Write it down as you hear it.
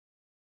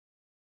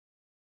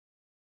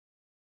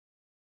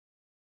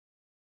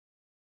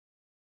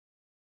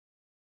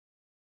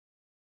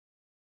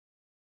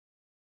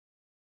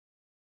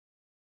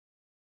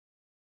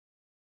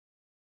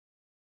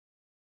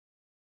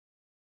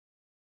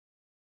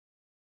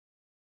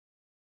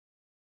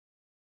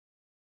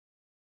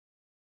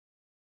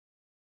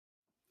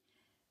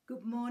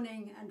Good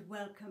morning and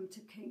welcome to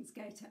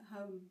Kingsgate at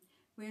Home.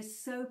 We're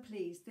so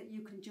pleased that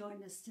you can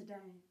join us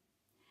today.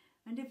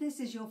 And if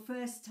this is your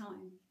first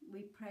time,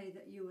 we pray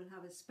that you will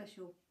have a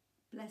special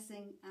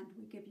blessing and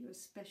we give you a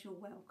special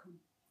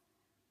welcome.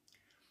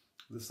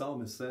 The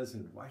psalmist says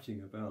in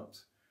writing about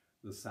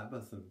the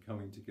Sabbath and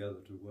coming together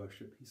to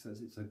worship, he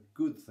says it's a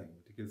good thing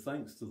to give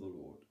thanks to the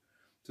Lord,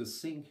 to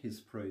sing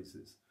his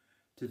praises,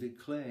 to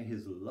declare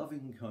his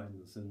loving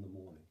kindness in the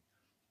morning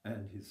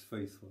and his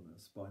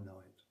faithfulness by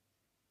night.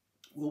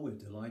 Well, we're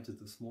delighted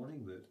this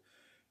morning that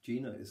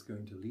Gina is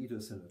going to lead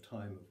us in a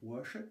time of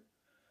worship,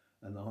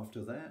 and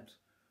after that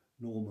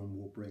Norman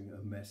will bring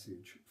a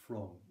message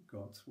from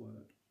God's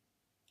Word.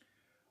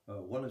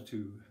 One or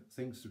two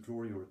things to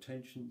draw your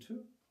attention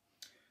to.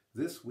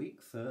 This week,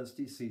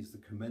 Thursday, sees the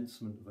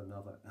commencement of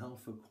another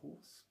Alpha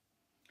course,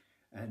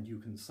 and you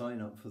can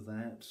sign up for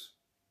that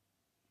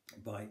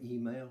by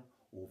email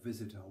or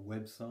visit our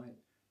website.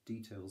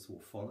 Details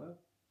will follow.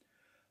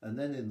 And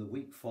then in the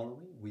week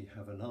following, we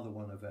have another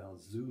one of our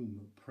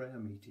Zoom prayer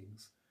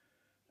meetings,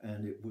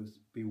 and it would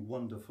be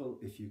wonderful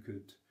if you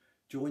could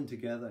join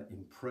together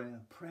in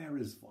prayer. Prayer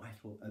is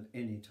vital at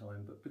any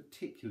time, but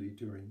particularly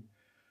during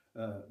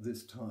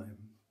this time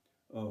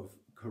of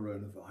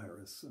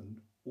coronavirus and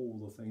all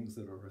the things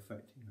that are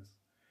affecting us.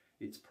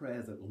 It's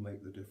prayer that will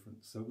make the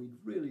difference. So we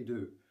really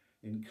do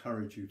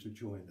encourage you to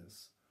join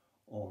us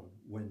on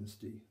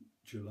Wednesday,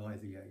 July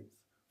the 8th,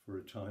 for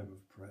a time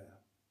of prayer.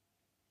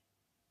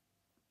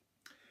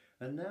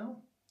 And now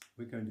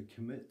we're going to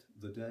commit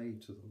the day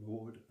to the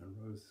Lord, and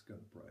Rose is going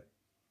to pray.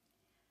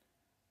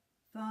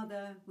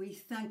 Father, we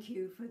thank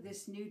you for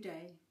this new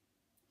day.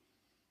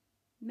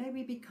 May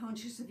we be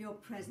conscious of your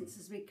presence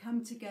as we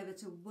come together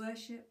to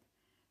worship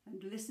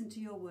and listen to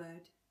your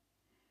word.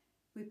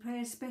 We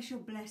pray a special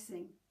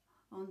blessing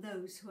on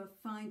those who are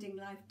finding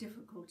life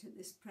difficult at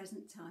this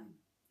present time.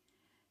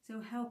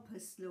 So help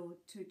us, Lord,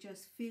 to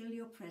just feel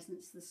your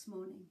presence this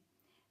morning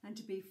and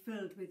to be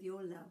filled with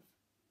your love.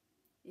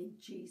 In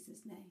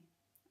Jesus' name,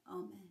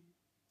 amen.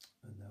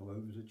 And now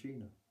over to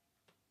Gina.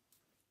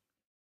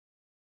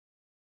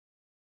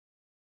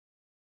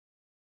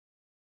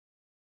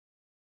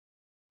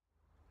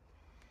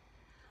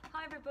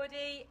 Hi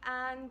everybody,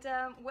 and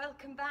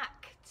welcome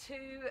back to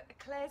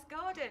Claire's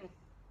Garden,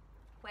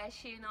 where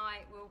she and I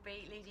will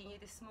be leading you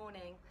this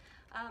morning.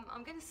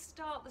 I'm going to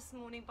start this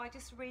morning by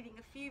just reading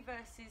a few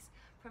verses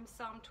from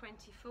Psalm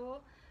 24,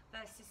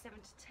 verses 7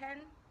 to 10.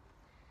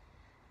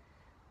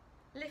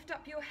 Lift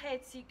up your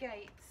heads, you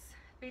gates,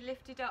 be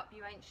lifted up,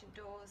 you ancient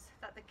doors,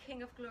 that the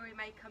King of glory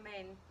may come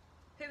in.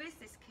 Who is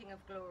this King of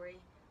glory?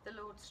 The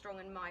Lord strong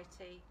and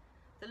mighty,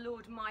 the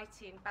Lord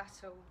mighty in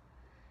battle.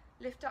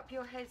 Lift up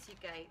your heads, you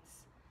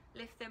gates,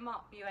 lift them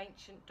up, you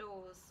ancient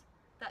doors,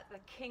 that the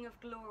King of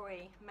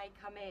glory may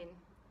come in.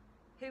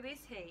 Who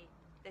is he,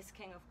 this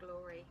King of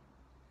glory?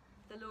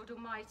 The Lord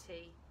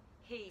Almighty,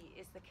 he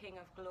is the King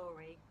of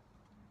glory.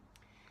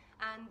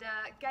 And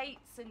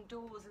gates and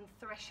doors and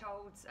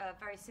thresholds are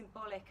very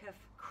symbolic of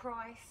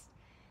Christ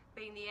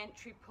being the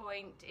entry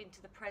point into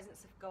the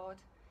presence of God.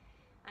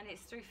 And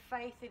it's through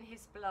faith in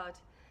his blood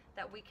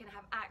that we can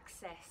have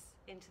access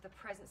into the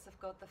presence of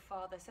God the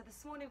Father. So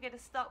this morning we're going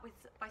to start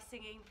by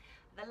singing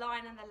The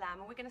Lion and the Lamb.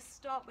 And we're going to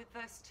start with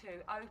verse 2.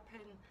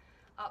 Open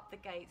up the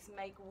gates,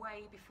 make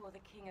way before the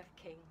King of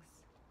Kings.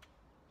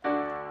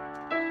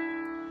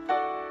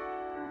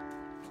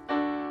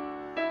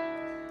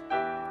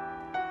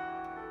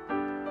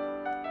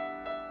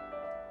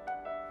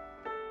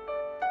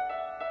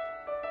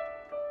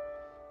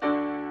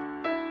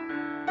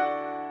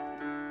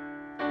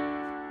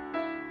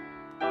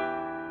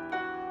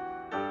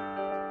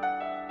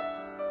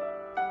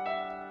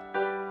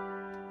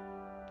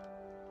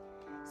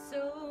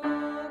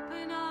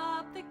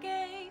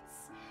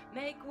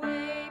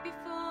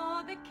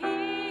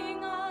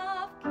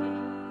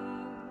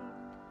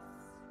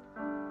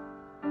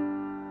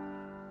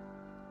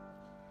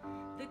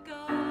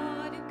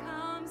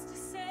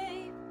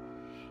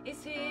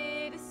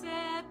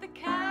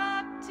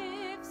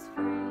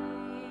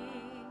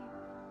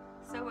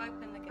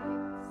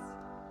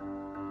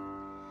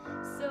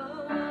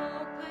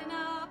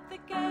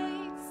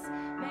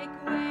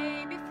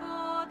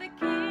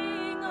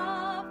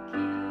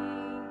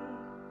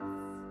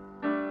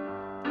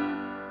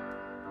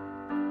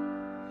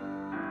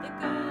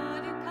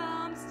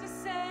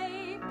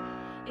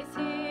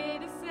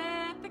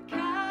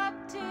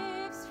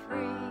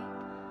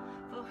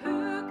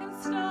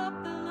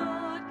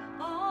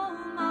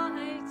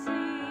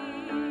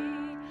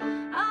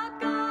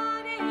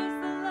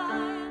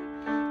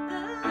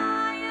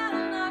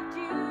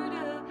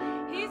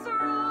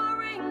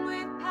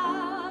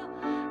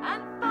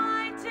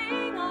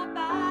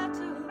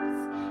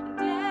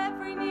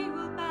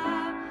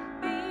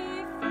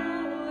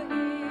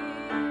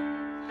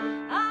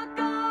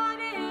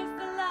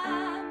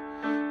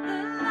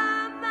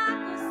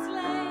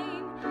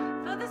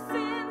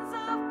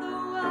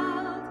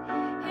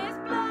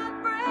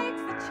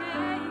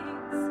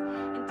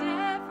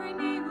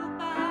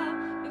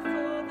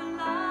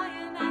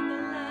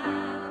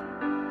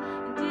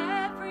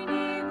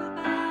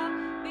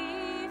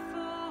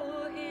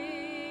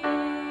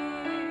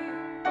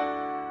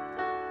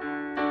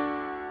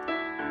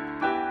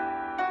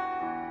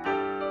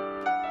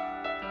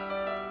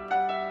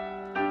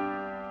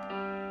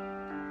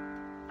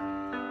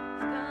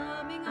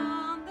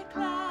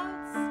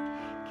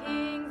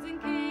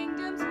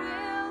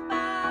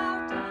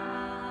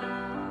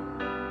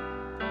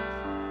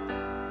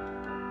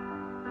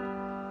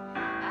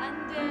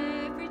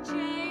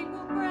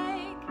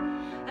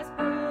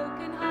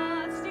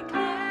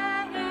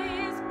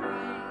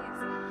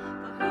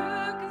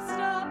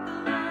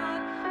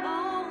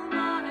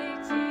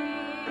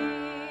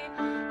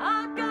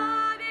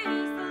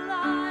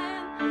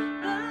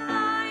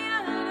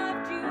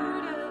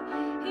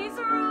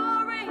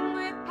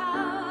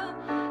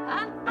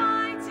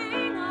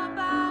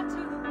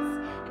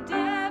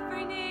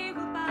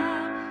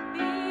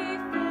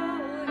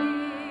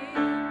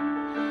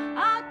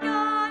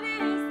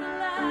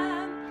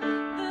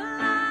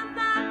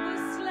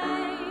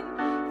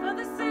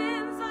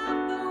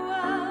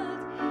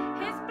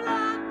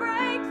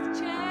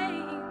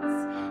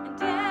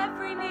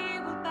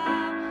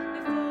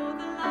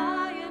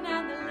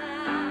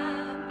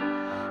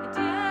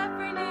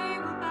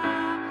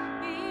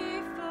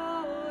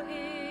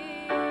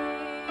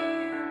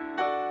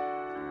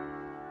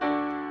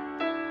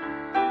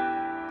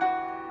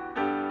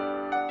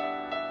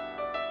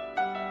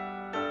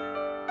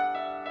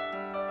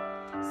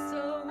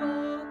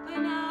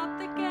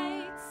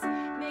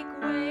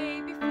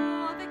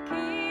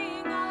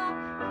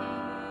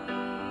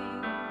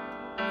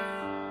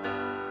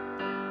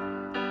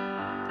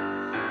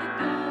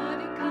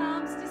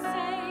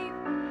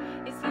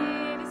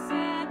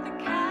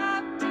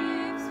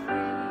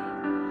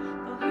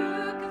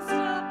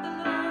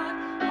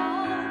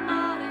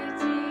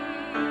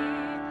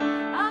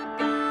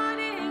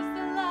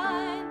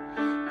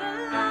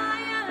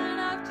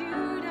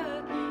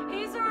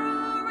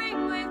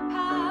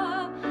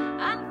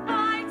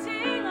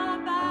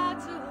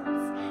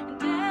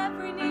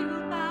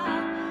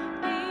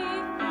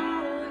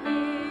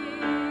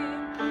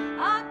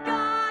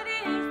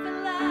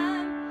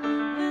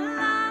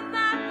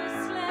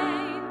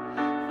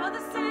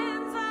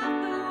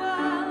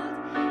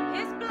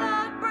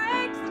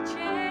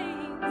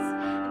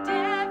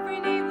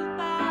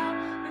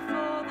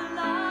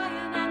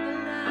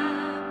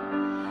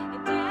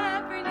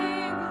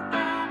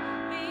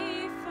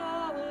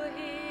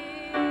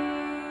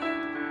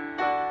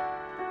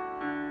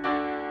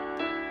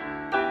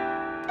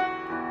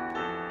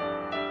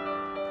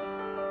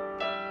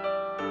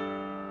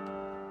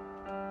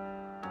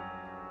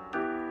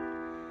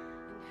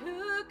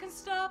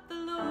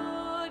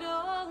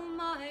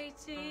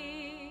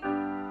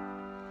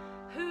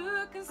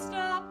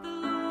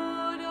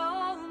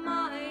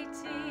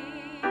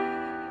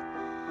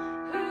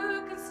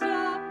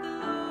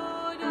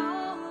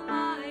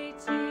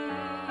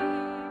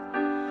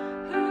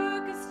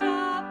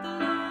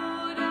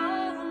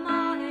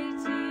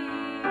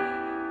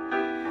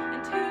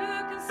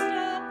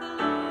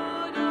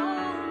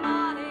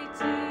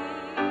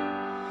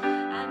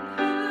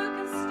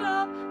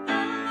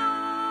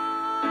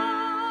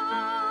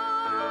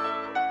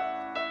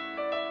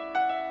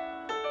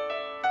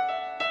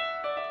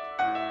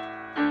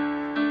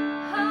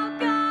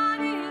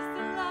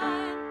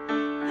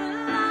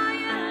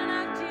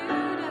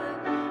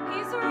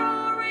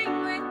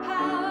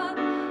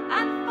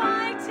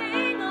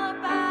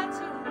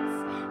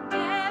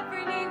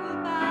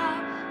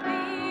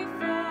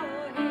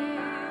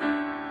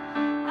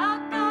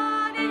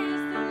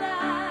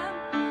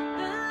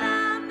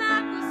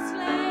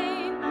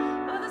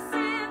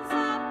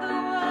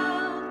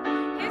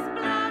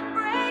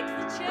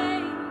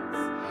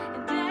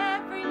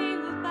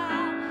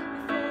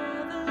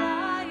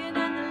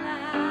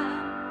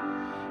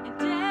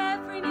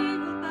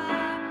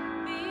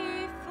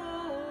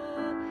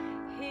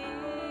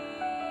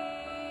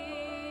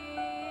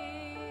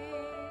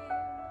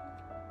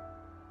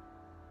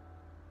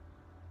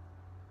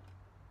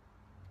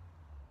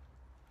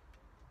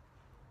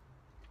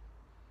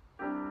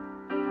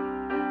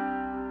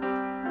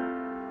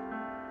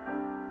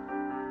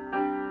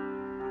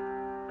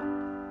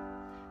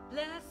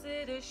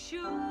 Blessed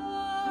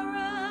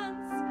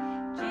assurance,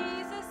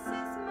 Jesus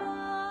is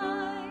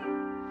mine.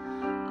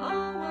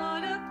 Oh,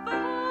 what a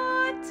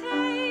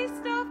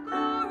foretaste of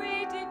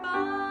glory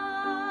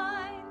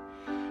divine,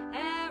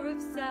 heir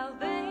of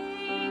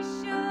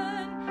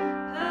salvation,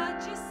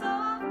 purchase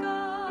of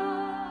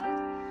God,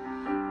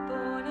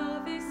 born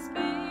of his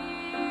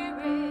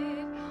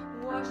Spirit,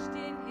 washed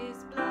in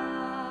his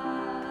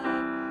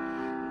blood.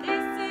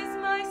 This is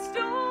my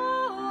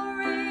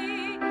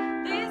story,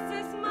 this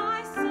is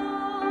my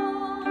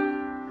song,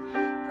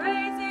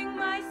 praising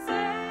my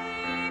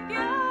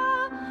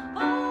Savior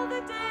all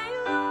the day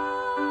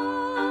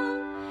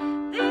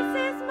long. This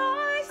is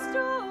my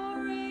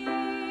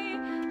story,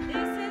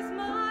 this is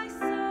my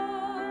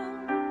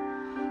song,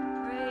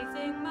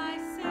 praising my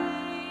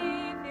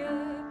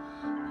Savior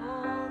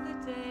all the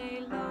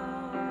day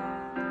long.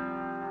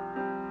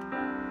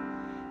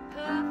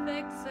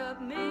 Perfect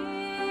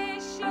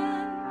submission,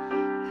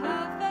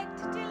 perfect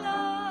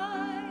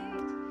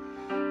delight,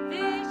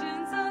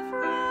 visions of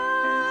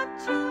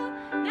rapture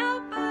now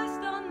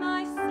burst on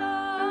my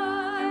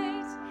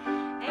sight.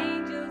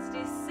 Angels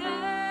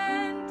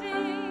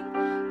descending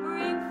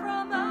bring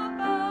from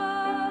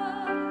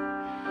above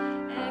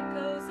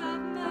echoes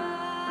of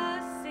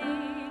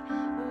mercy,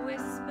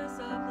 whispers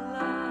of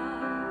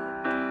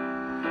love.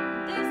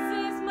 This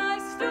is my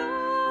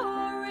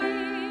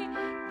story,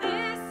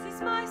 this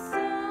is my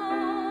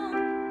song,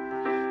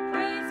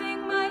 praising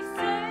my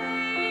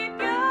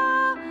Savior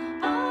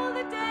all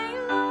the day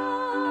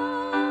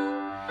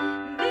long.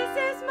 This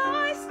is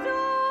my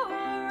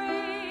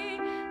story,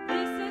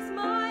 this is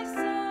my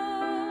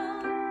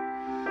song,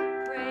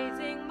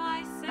 praising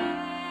my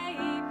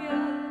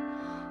Savior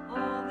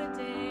all the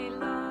day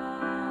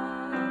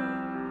long.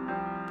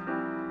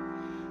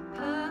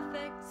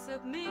 Perfect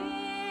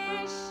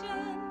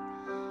submission,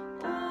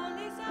 all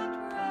is at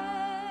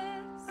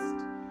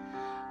rest.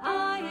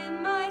 I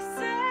in my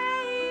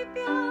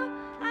Savior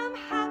am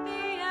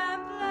happy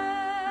and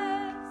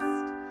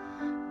blessed,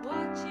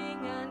 watching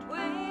and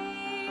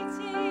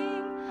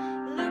waiting,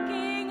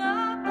 looking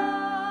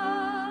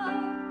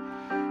above,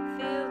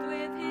 filled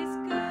with his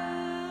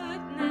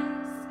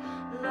goodness,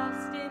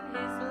 lost in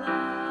his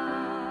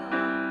love.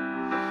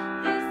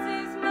 This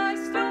is my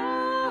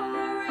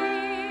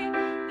story,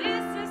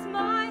 this is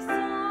my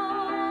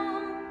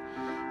song,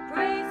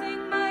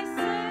 praising my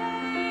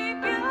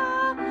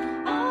Savior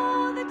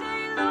all the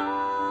day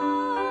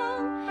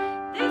long.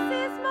 This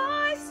is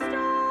my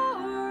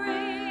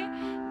story,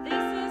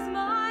 this is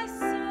my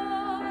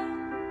song,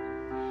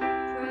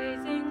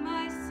 praising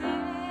my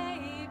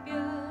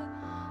Savior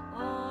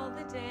all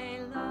the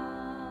day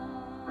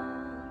long.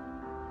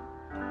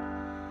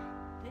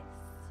 This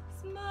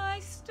is my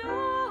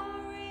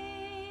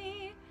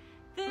story,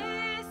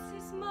 this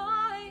is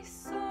my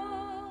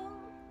song,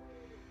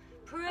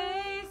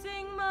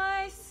 praising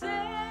my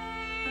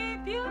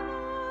Savior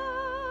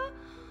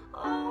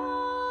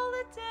all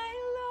the day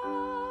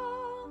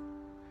long.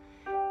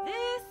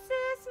 This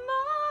is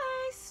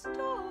my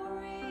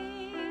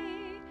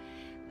story,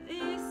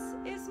 this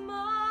is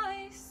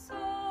my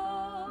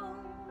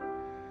song,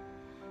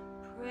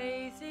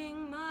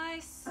 praising my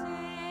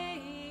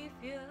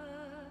Savior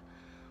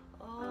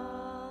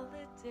all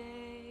the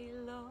day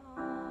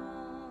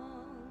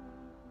long.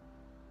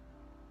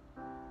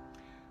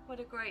 What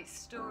a great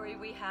story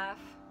we have.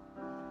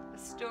 A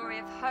story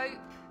of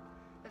hope,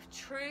 of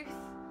truth,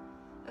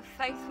 of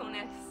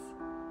faithfulness.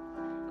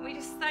 And we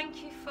just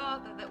thank you,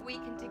 Father, that we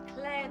can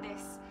declare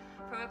this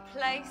from a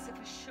place of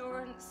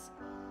assurance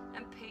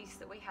and peace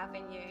that we have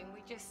in you. And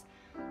we just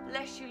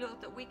bless you, Lord,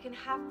 that we can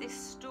have this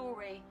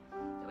story,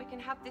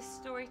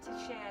 to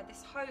share,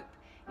 this hope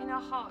in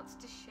our hearts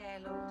to share,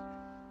 Lord.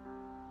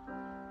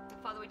 And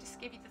Father, we just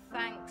give you the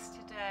thanks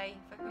today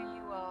for who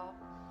you are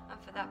and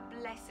for that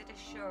blessed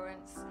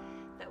assurance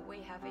that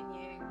we have in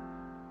you.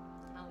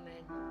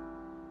 Amen.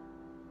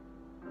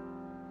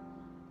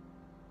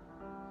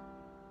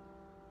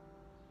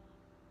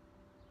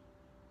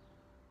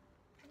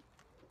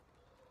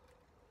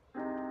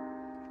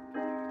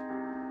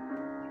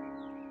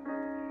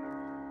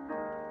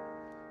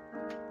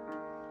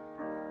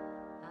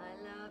 I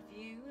love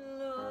you,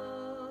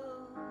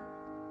 Lord.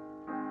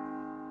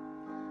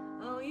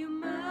 Oh, your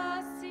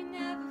mercy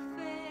never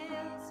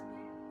fails me.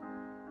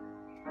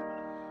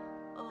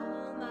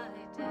 All my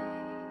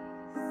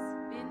days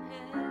been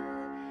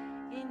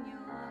held in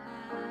your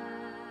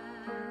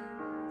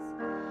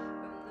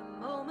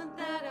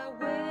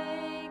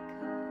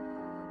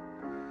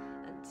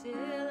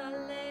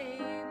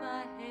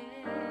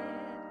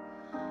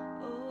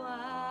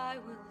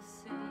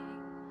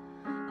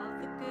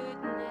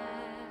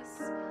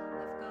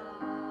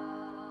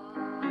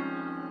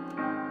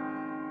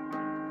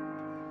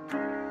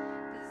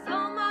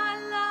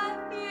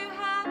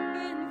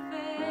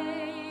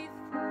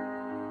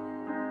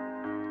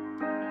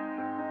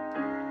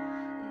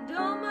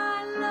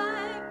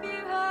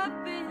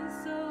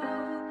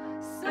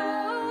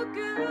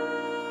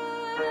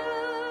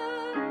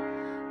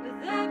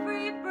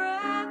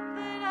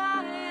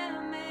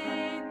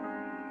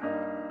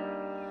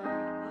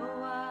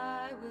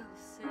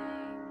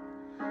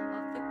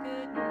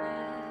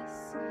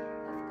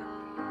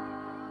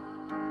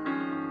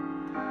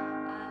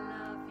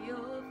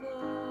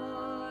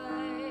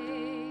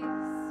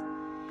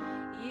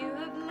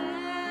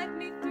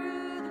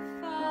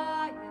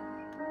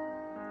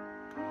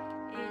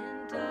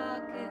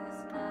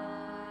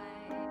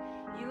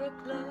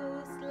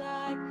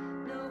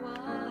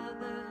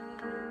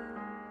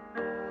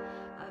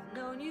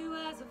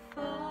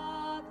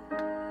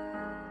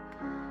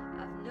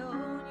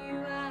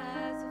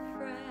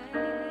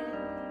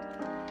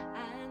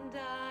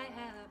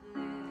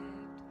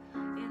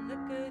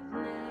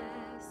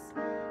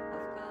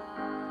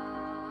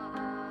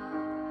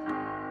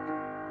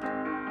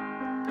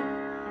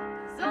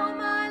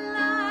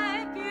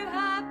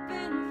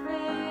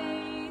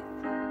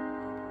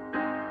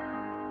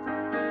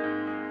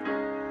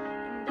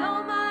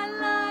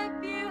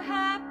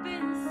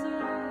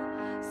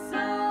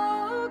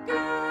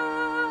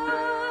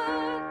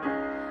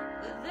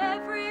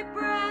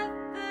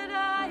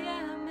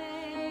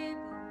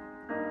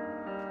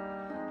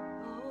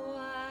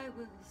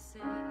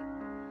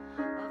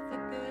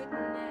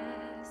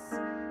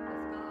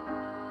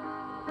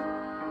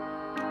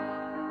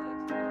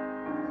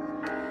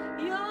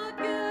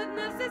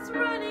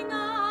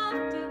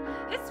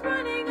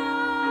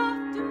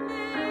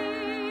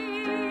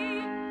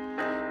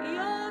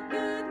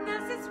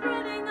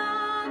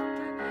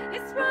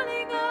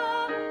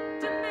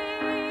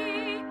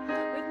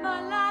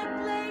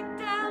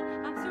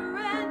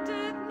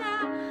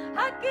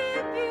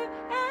give you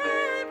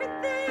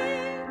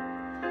everything.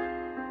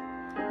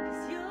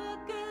 'Cause your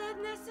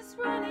goodness is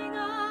running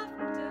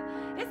after,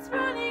 it's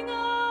running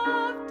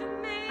after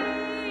me.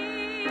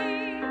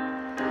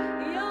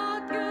 Your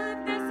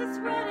goodness is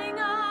running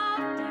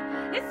after,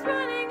 it's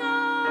running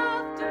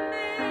after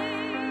me.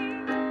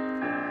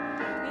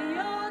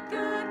 Your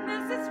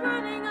goodness is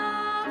running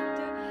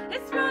after,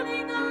 it's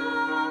running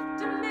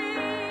after me.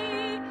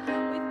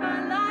 With my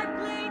life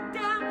laid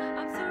down,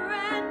 I'm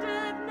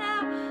surrendered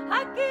now.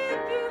 I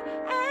give you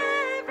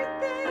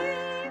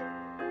everything.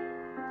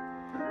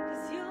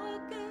 'Cause your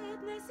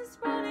goodness is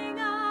running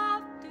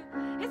after,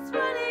 it's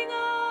running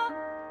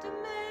after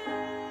me.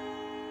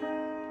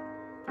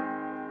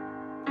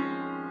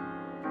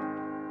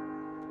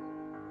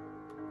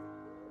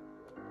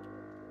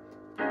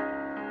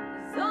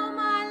 'Cause all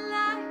my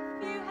life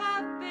you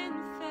have been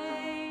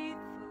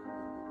faithful,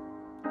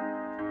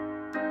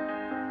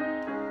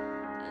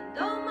 and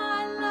all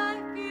my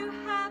life you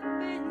have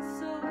been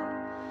so,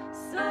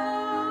 so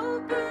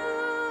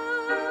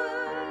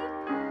good.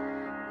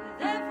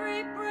 With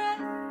every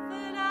breath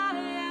that I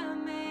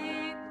am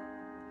able,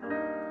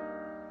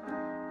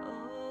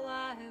 oh,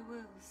 I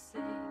will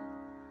sing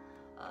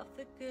of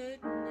the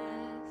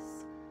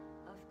goodness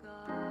of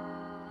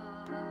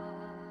God.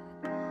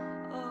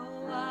 Oh,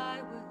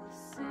 I will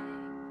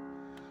sing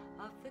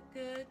of the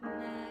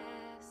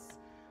goodness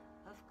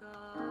of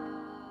God.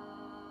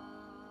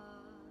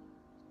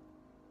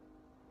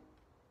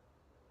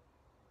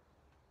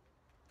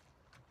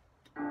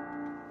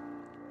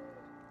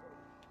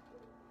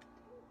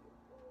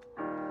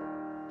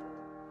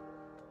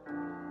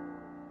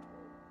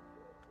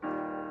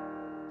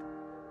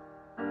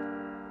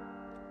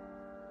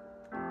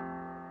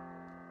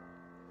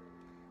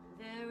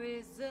 There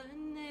is a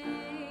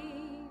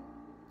name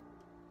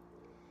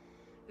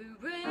who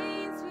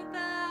reigns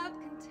without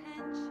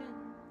contention,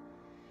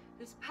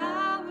 whose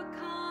power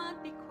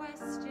can't be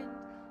questioned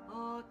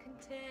or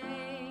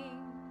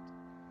contained.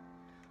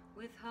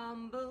 With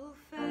humble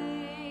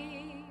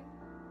fame,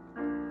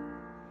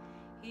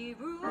 he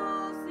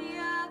rules the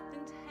earth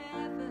and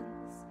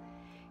heavens.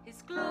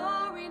 His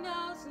glory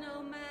knows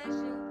no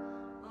measure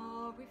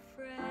or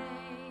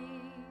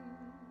refrain,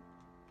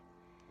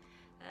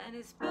 and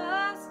is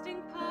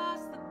bursting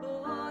past the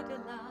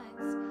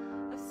borderlines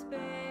of space.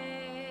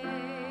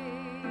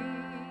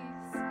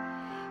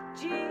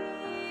 Jesus,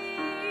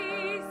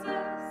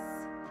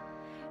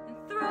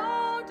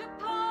 enthroned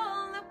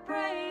upon the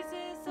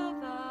praises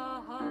of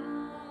our hearts.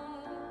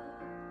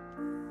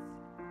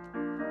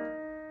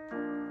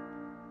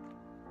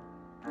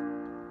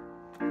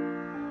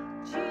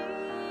 Jesus,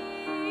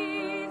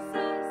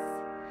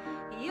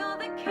 you're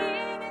the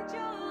King and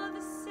you're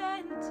the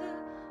center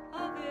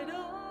of it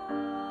all.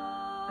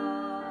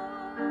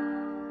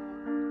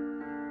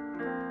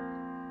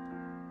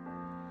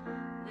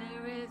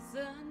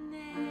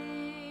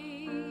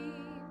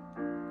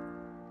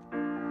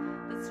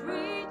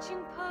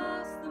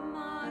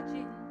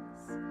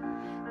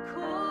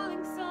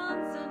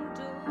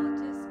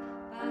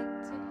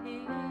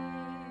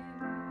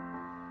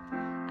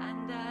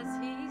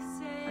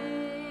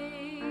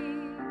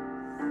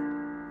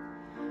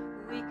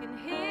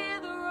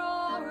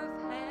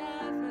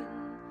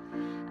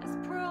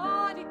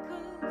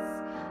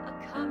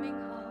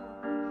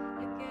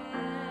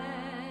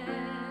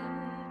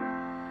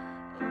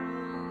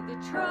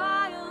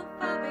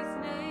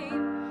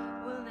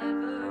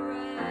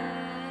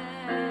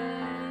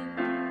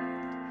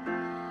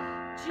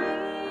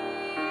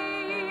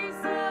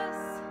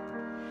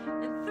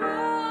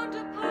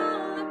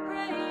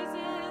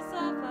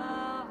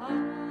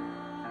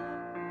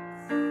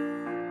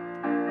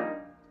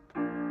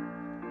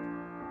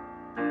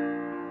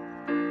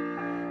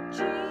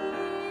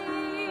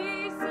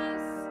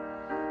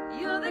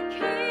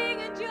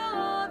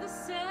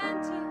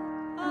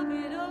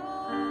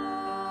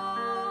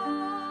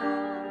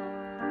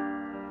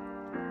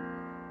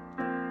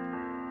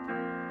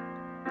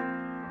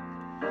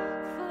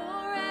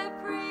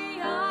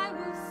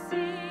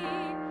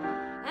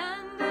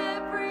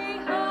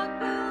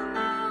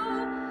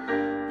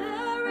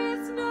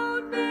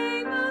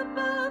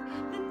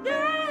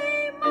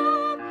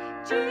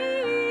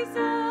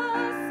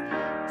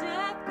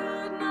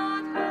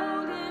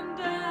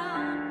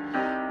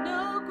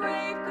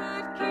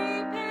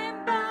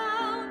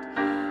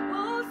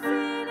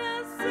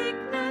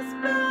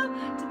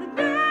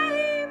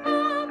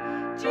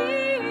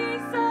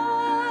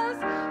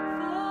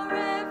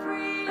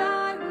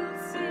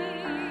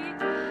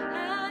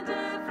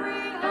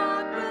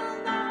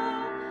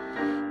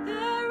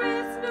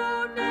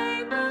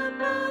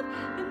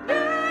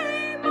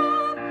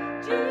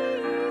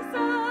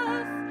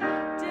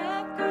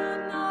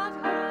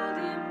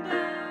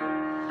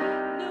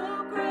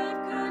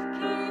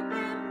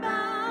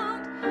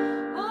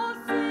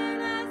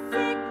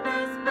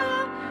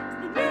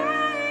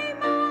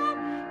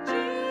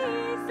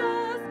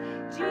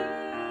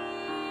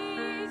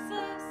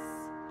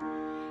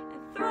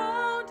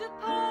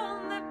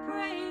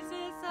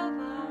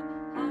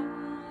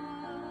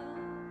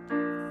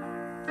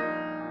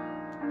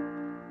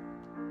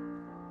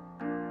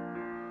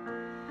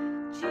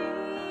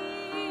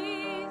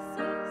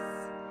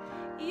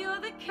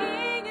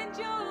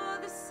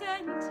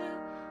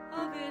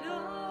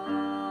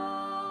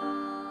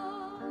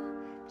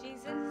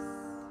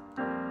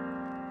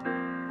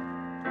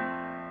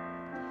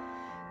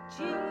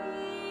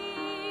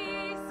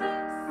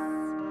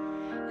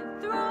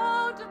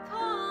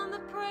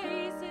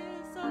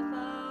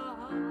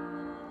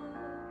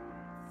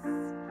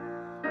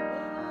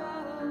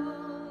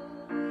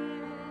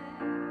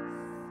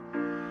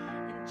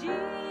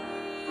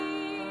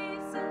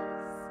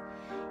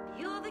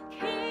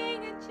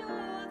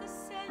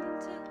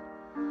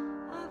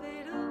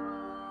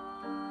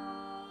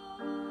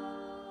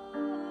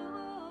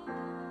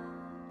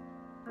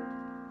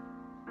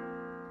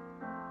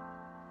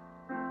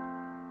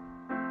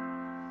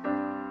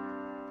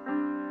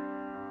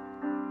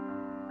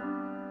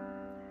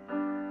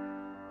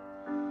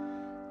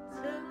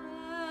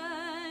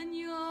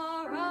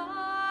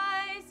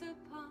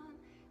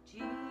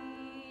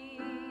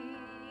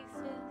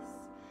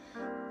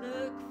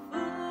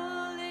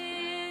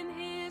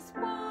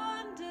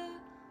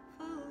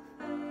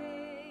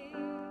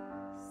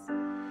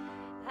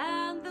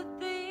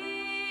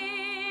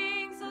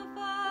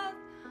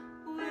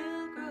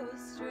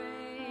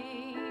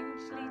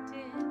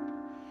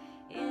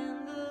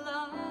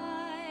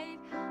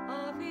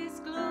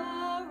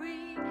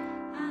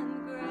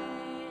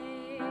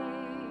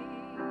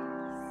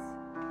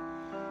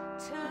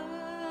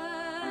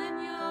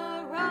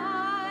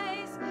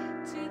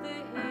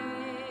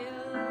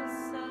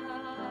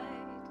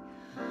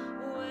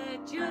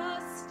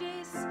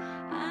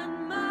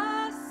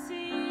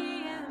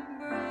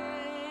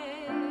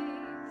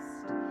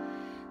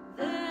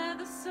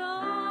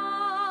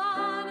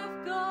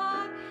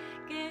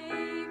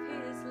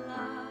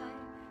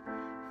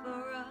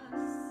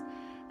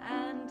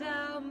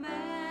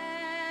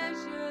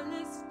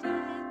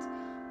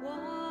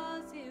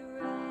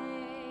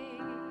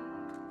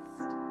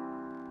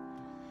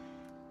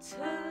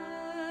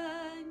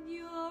 Turn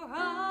your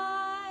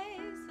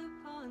eyes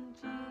upon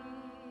Jesus.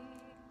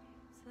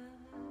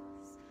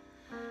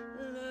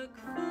 Look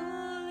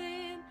full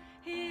in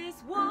his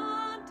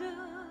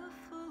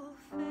wonderful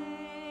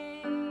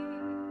face,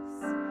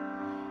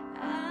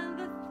 and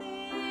the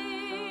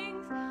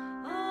things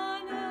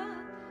on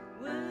earth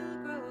will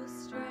grow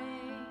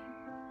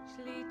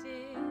strangely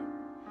dim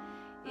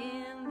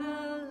in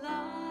the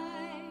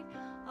light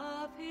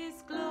of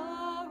his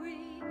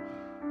glory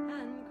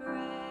and grace.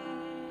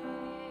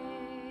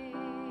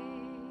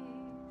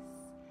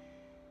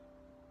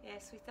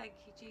 Yes, we thank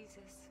you,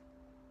 Jesus,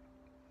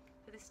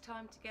 for this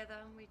time together,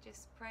 and we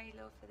just pray,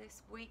 Lord, for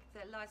this week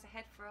that lies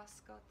ahead for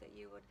us, God, that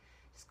you would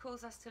just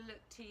cause us to look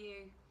to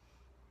you,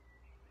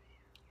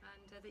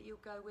 and that you'll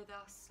go with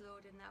us,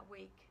 Lord, in that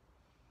week.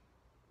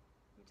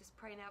 We just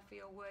pray now for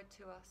your word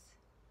to us.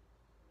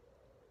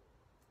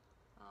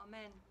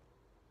 Amen.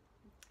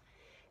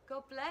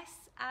 God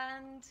bless,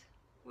 and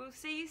we'll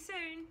see you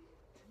soon.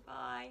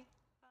 Bye.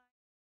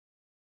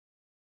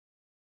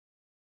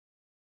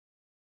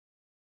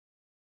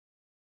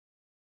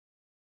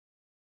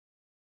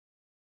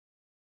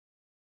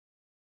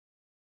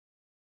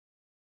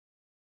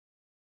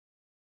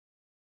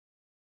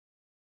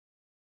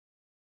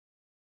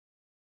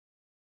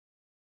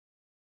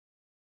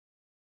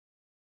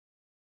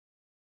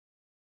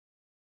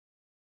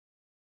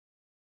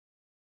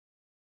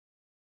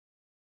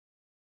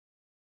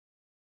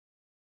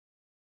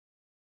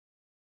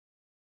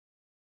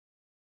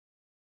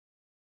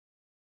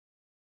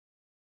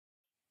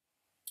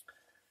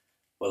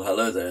 Well,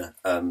 hello there.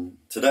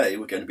 Today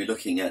we're going to be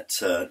looking at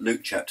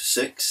Luke chapter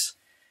 6,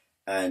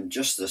 and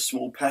just a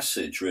small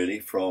passage really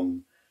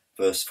from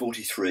verse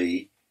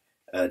 43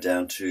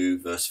 down to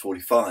verse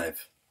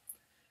 45.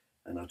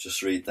 And I'll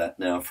just read that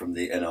now from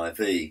the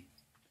NIV.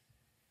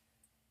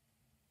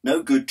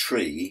 No good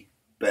tree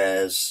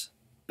bears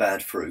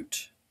bad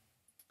fruit,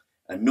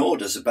 and nor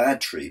does a bad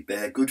tree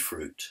bear good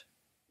fruit.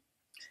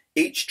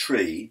 Each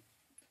tree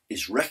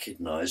is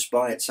recognized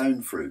by its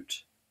own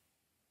fruit.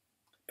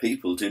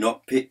 People do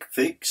not pick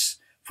figs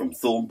from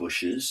thorn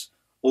bushes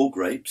or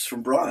grapes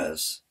from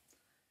briars.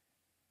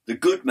 The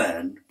good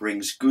man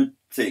brings good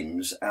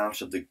things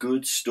out of the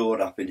good stored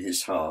up in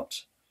his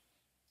heart,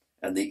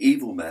 and the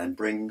evil man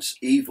brings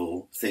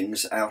evil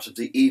things out of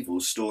the evil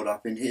stored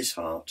up in his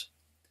heart.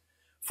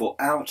 For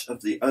out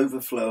of the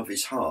overflow of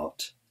his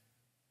heart,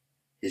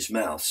 his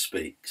mouth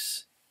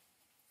speaks.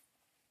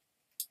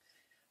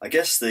 I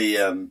guess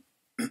the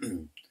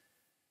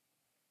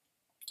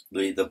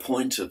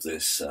point of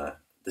this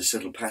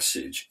little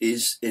passage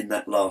is in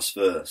that last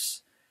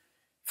verse.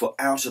 For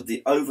out of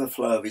the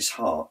overflow of his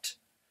heart,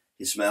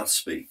 his mouth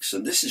speaks.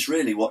 And this is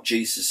really what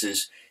Jesus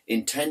is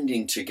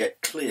intending to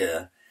get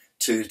clear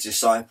to his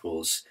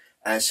disciples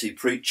as he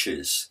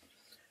preaches.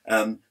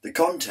 The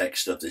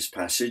context of this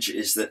passage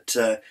is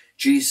that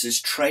Jesus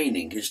is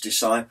training his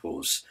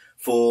disciples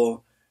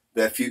for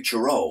their future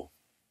role.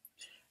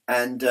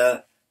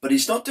 But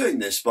he's not doing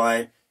this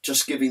by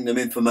just giving them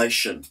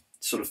information,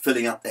 sort of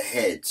filling up their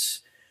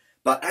heads.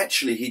 But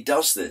actually he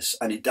does this,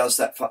 and he does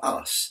that for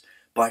us,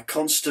 by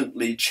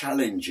constantly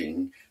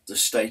challenging the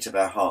state of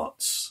our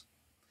hearts.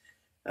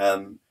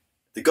 The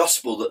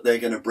gospel that they're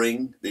going to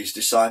bring, these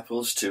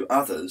disciples, to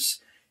others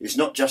is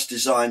not just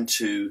designed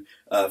to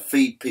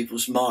feed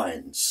people's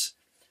minds,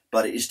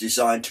 but it is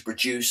designed to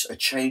produce a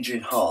change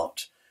in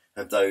heart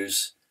of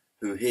those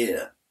who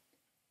hear.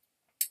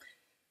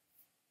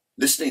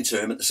 Listening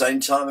to him at the same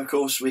time, of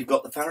course, we've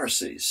got the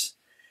Pharisees.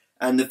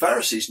 And the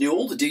Pharisees knew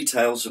all the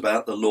details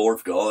about the law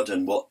of God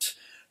and what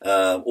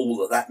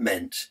all that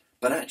meant,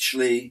 but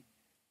actually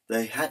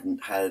they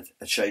hadn't had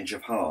a change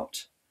of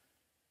heart,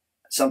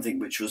 something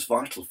which was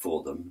vital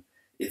for them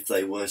if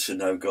they were to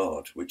know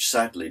God, which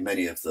sadly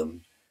many of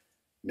them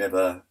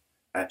never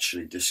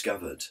actually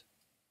discovered.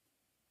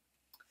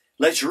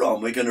 Later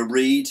on, we're going to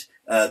read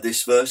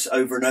this verse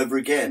over and over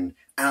again.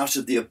 Out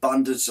of the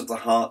abundance of the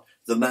heart,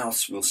 the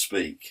mouth will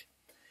speak.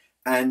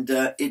 And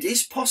it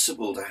is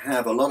possible to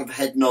have a lot of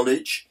head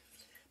knowledge,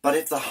 but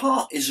if the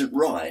heart isn't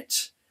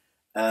right,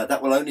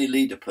 that will only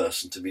lead a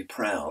person to be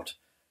proud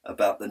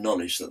about the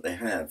knowledge that they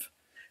have.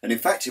 And in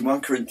fact, in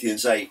 1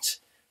 Corinthians 8,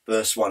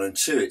 verse 1 and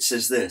 2, it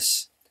says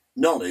this: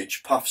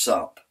 knowledge puffs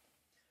up,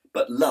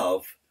 but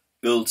love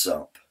builds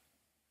up.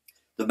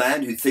 The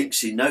man who thinks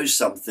he knows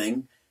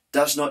something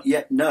does not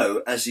yet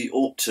know as he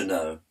ought to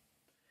know,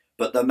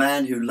 but the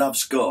man who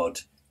loves God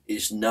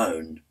is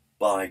known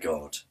by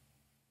God.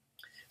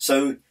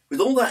 So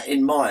with all that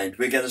in mind,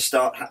 we're going to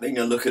start having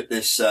a look at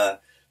this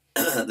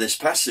this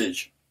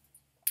passage.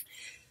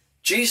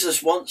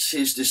 Jesus wants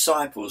his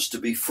disciples to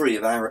be free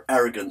of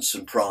arrogance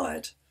and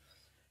pride,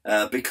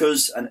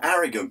 because an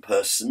arrogant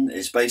person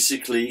is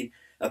basically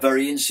a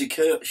very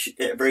insecure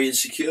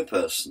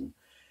person.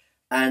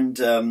 And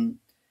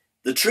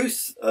the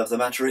truth of the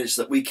matter is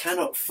that we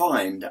cannot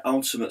find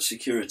ultimate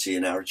security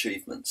in our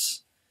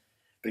achievements,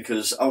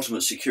 because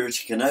ultimate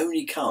security can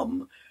only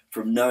come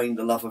from knowing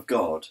the love of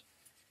God,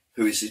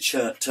 who is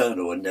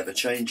eternal and never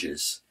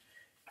changes.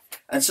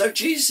 And so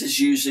Jesus is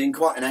using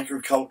quite an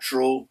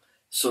agricultural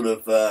sort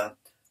of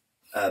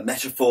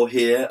metaphor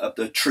here of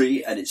the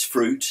tree and its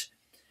fruit.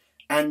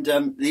 And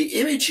the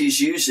image he's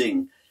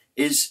using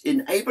is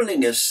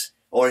enabling us,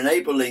 or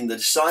enabling the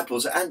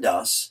disciples and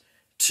us,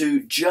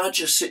 to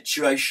judge a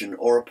situation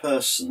or a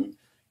person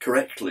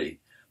correctly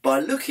by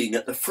looking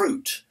at the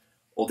fruit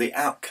or the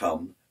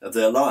outcome of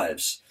their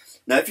lives.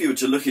 Now, if you were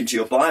to look into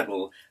your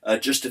Bible,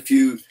 just a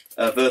few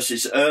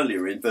verses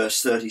earlier in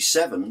verse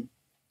 37,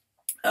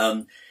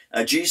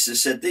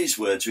 Jesus said these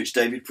words, which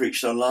David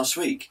preached on last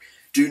week: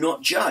 "Do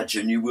not judge,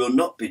 and you will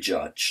not be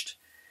judged."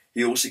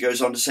 He also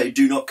goes on to say,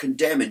 "Do not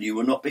condemn, and you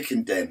will not be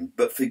condemned,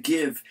 but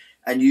forgive,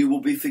 and you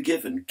will be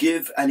forgiven.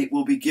 Give, and it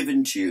will be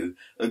given to you.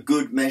 A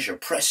good measure,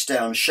 pressed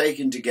down,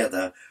 shaken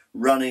together,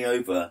 running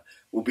over,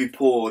 will be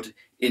poured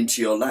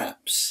into your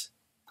laps."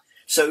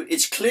 So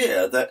it's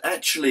clear that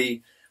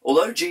actually,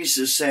 although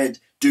Jesus said,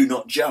 "Do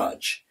not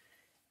judge,"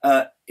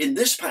 in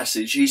this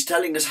passage, he's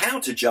telling us how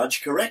to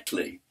judge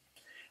correctly.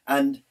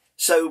 And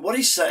so what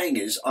he's saying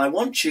is, I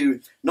want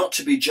you not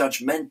to be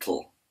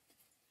judgmental,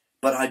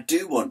 but I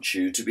do want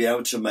you to be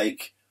able to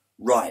make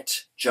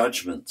right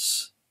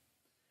judgments.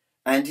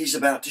 And he's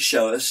about to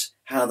show us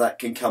how that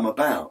can come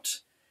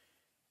about.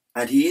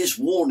 And he is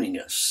warning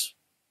us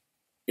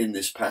in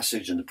this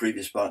passage and the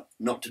previous part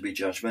not to be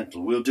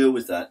judgmental. We'll deal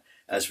with that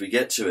as we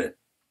get to it.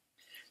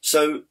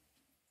 So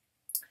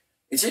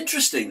it's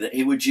interesting that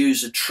he would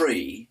use a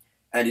tree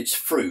and its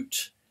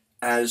fruit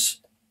as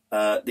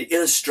the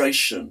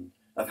illustration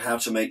of how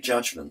to make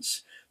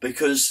judgments,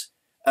 because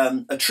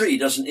a tree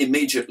doesn't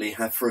immediately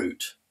have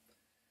fruit.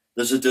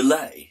 There's a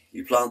delay.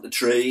 You plant the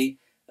tree,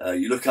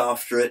 you look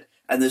after it,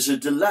 and there's a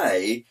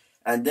delay,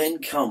 and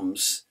then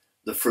comes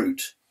the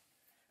fruit.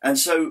 And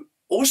so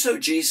also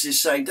Jesus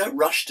is saying, don't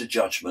rush to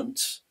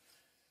judgment.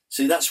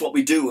 See, that's what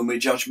we do when we're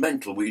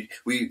judgmental.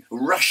 We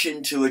rush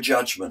into a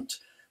judgment.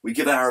 We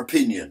give our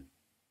opinion.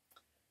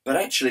 But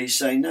actually he's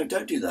saying, no,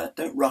 don't do that.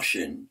 Don't rush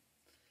in.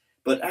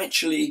 But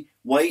actually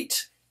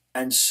wait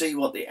and see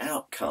what the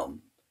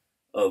outcome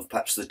of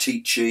perhaps the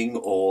teaching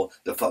or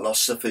the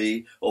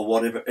philosophy or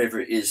whatever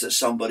it is that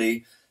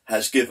somebody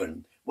has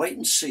given. Wait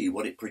and see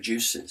what it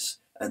produces.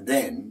 And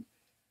then,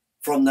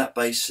 from that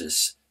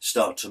basis,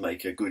 start to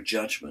make a good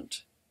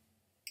judgment.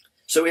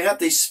 So we have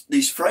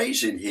this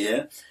phrase in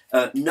here,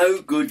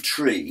 no good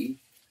tree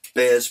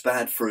bears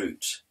bad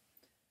fruit,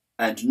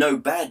 and no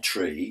bad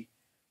tree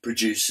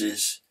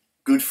produces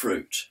good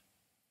fruit.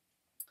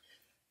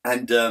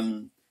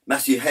 And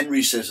Matthew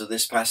Henry says of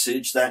this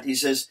passage that he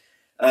says,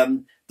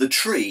 the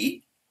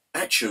tree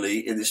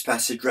actually in this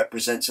passage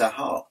represents our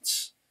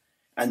hearts,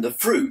 and the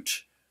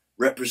fruit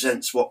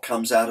represents what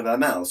comes out of our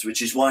mouths,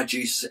 which is why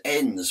Jesus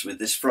ends with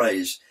this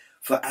phrase,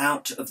 for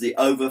out of the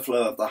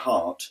overflow of the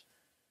heart,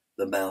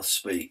 the mouth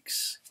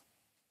speaks.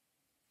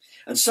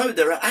 And so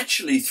there are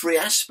actually three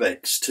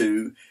aspects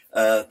to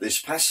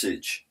this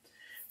passage.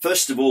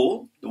 First of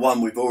all, the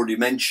one we've already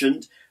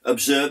mentioned,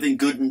 observing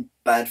good and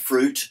bad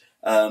fruit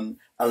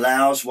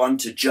allows one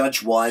to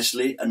judge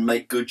wisely and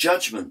make good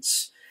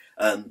judgments.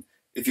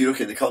 If you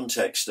look in the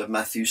context of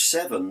Matthew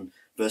 7,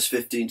 verse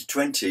 15 to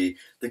 20,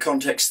 the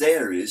context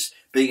there is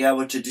being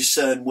able to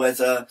discern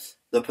whether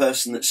the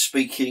person that's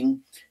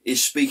speaking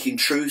is speaking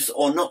truth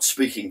or not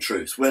speaking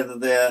truth, whether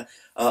they're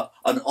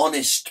an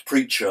honest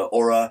preacher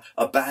or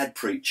a bad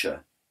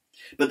preacher.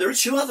 But there are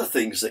two other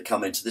things that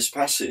come into this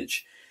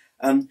passage,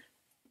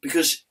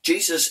 because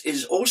Jesus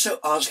is also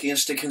asking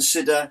us to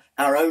consider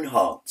our own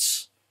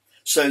hearts,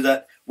 so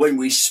that when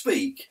we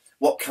speak,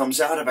 what comes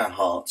out of our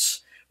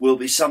hearts will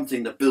be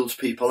something that builds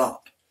people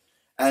up.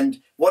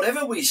 And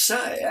whatever we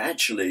say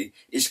actually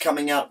is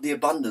coming out the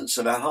abundance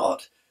of our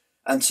heart.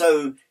 And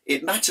so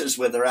it matters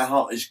whether our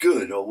heart is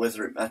good or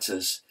whether it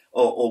matters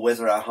or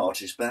whether our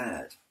heart is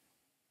bad.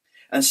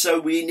 And so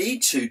we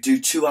need to do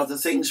two other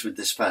things with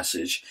this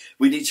passage.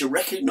 We need to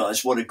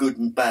recognize what a good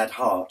and bad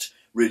heart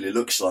really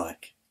looks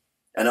like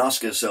and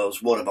ask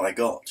ourselves, what have I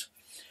got?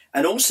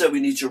 And also we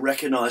need to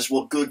recognize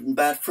what good and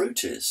bad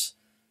fruit is.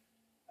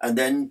 And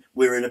then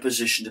we're in a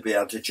position to be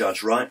able to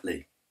judge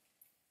rightly.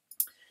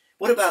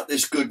 What about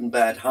this good and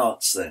bad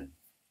hearts then?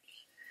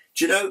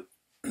 Do you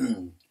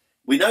know,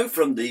 we know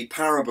from the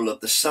parable of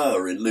the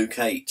sower in Luke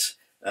 8,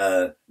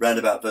 round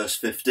about verse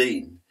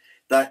 15,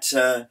 that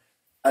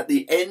at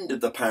the end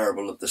of the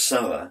parable of the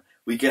sower,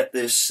 we get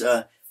this,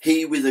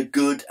 he with a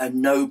good and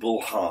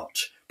noble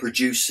heart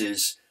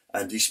produces,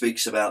 and he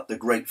speaks about the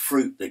great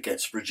fruit that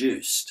gets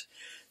produced.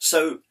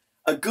 So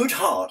a good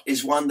heart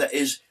is one that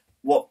is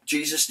what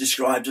Jesus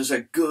described as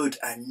a good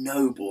and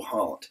noble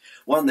heart,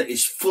 one that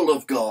is full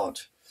of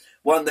God,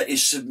 one that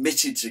is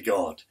submitted to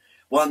God,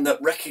 one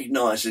that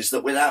recognizes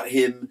that without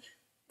him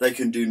they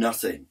can do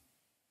nothing.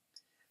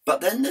 But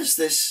then there's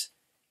this,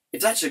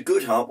 if that's a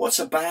good heart, what's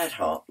a bad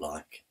heart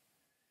like?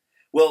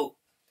 Well,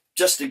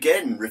 just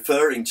again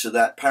referring to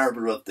that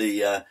parable of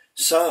the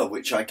sower,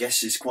 which I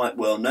guess is quite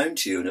well known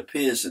to you and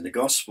appears in the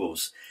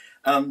Gospels,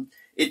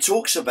 it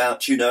talks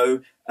about,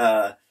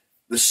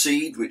 the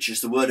seed, which is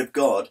the word of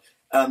God,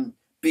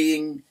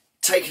 being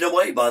taken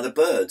away by the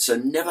birds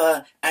and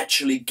never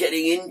actually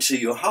getting into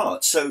your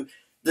heart. So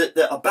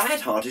a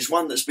bad heart is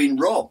one that's been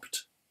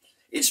robbed.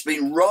 It's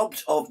been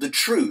robbed of the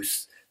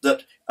truth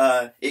that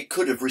it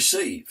could have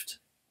received.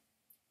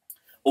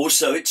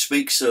 Also, it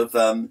speaks of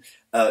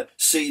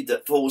seed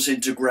that falls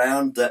into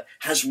ground that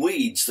has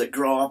weeds that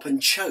grow up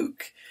and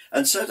choke.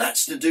 And so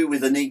that's to do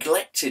with a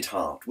neglected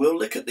heart. We'll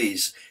look at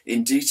these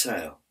in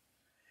detail.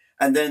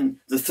 And then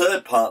the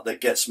third part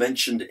that gets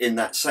mentioned in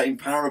that same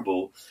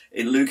parable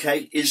in Luke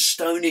 8 is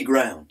stony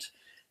ground.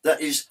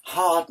 That is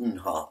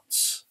hardened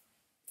hearts.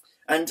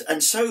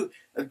 And so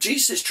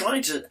Jesus is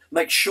trying to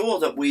make sure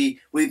that we've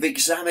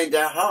examined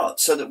our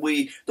hearts so that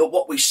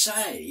what we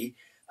say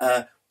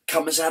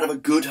comes out of a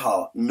good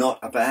heart, not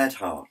a bad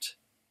heart.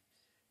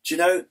 Do you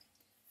know,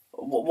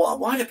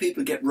 why do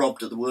people get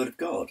robbed of the word of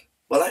God?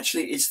 Well,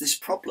 actually, it's this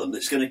problem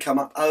that's going to come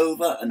up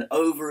over and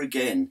over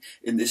again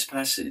in this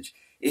passage.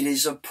 It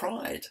is of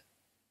pride.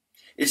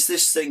 It's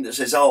this thing that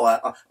says, oh,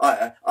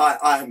 I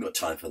haven't got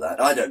time for that.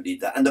 I don't need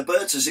that. And the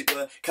birds, as it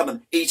were, come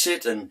and eat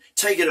it and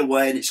take it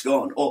away and it's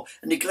gone. Or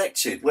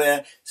neglected,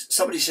 where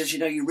somebody says, you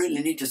know, you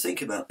really need to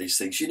think about these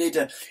things. You need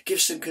to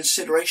give some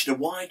consideration of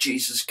why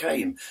Jesus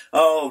came.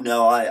 Oh,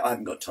 no, I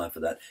haven't got time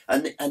for that.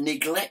 And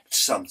neglect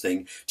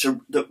something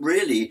that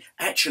really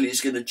actually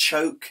is going to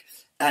choke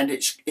and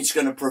it's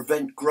going to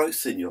prevent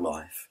growth in your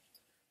life.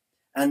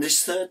 And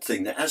this third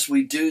thing, that as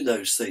we do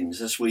those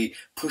things, as we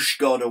push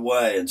God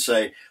away and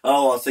say,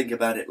 oh, I'll think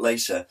about it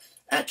later,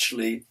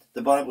 actually,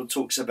 the Bible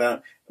talks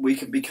about we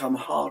can become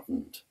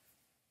hardened.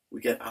 We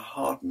get a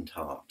hardened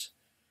heart.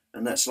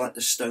 And that's like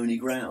the stony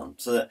ground.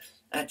 So that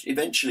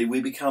eventually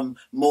we become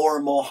more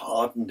and more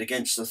hardened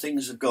against the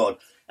things of God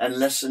and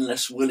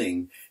less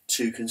willing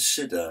to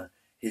consider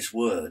his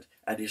word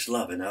and his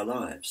love in our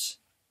lives.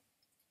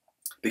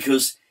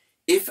 Because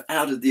if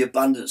out of the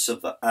abundance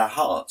of our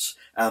hearts,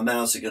 our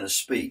mouths are going to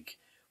speak,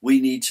 we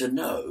need to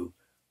know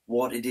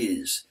what it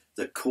is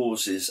that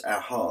causes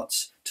our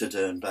hearts to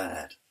turn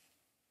bad.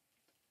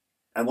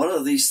 And one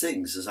of these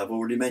things, as I've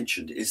already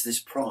mentioned, is this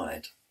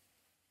pride.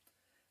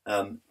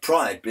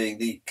 Pride being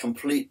the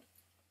complete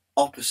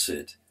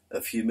opposite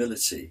of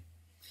humility.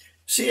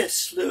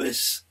 C.S.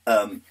 Lewis,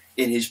 in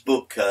his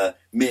book,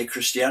 Mere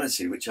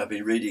Christianity, which I've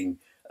been rereading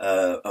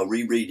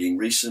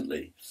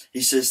recently,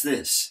 he says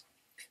this: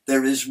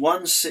 there is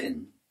one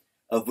sin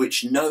of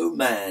which no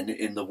man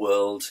in the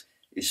world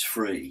is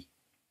free,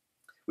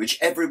 which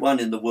everyone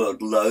in the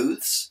world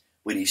loathes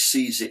when he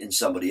sees it in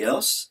somebody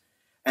else,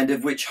 and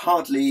of which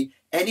hardly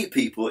any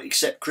people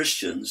except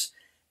Christians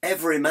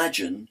ever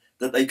imagine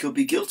that they could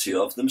be guilty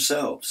of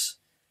themselves,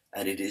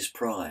 and it is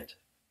pride.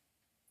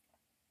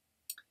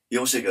 He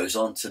also goes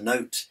on to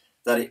note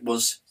that it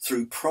was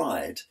through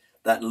pride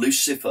that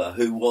Lucifer,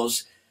 who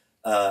was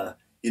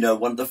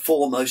one of the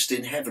foremost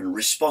in heaven,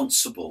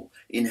 responsible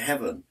in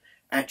heaven,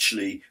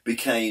 actually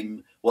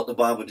became what the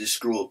Bible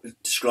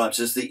describes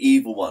as the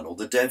evil one or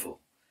the devil.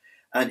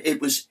 And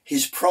it was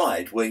his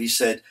pride where he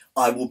said,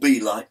 I will be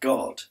like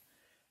God.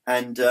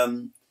 And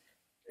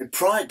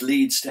pride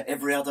leads to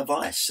every other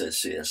vice, says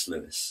C.S.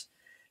 Lewis.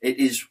 It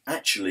is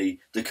actually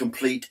the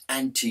complete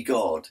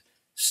anti-God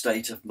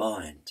state of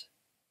mind.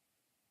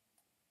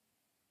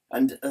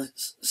 And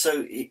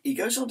so he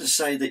goes on to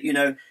say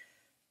that,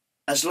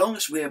 as long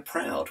as we are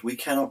proud, we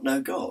cannot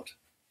know God.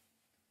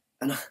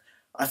 And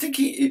I think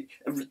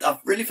I've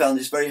really found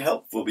this very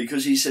helpful,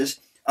 because he says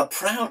a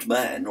proud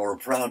man or a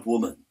proud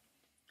woman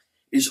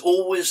is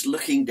always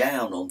looking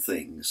down on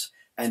things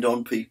and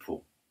on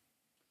people.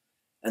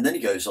 And then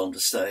he goes on to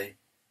say,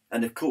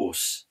 and of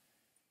course,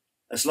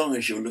 as long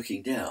as you're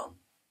looking down,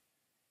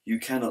 you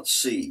cannot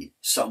see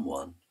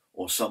someone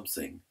or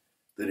something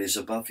that is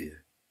above you.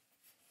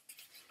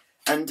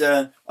 And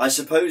I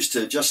suppose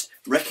to just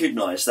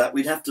recognise that,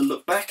 we'd have to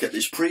look back at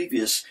this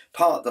previous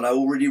part that I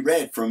already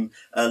read from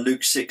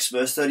Luke 6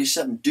 verse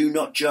 37. Do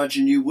not judge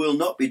and you will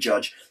not be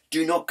judged.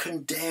 Do not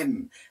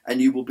condemn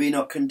and you will be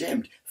not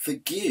condemned.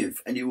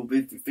 Forgive and you will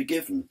be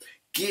forgiven.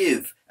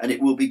 Give and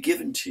it will be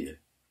given to you.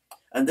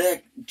 And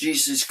there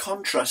Jesus is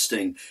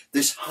contrasting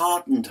this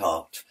hardened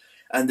heart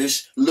and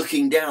this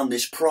looking down,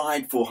 this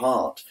prideful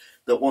heart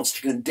that wants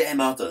to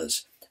condemn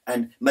others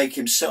and make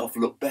himself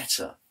look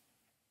better,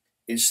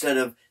 instead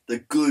of the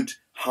good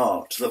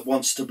heart that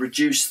wants to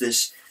produce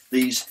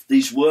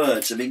these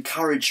words of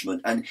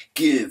encouragement and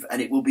give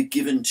and it will be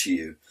given to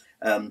you.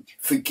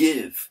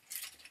 Forgive,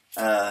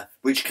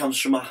 which comes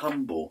from a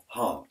humble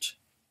heart.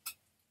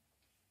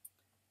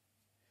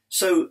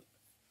 So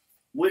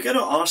we're going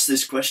to ask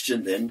this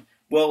question then,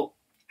 well,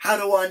 how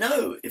do I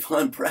know if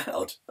I'm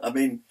proud? I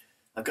mean,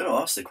 I've got to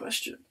ask the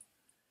question.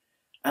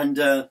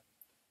 And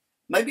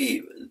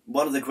maybe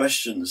one of the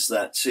questions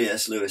that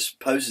C.S. Lewis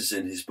poses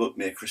in his book,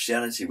 Mere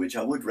Christianity, which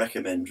I would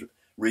recommend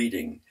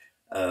reading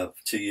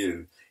to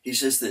you, he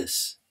says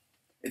this: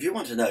 if you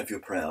want to know if you're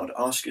proud,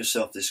 ask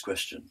yourself this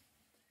question: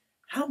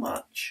 how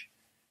much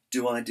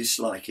do I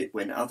dislike it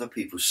when other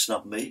people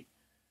snub me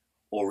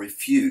or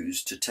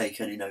refuse to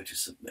take any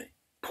notice of me?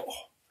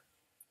 Oh,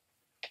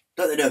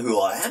 don't they know who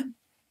I am?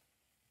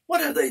 Why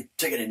don't they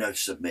take any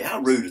notice of me? How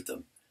rude of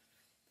them.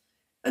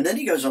 And then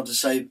he goes on to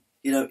say,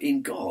 you know,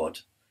 in God,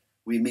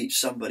 we meet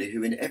somebody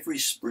who in every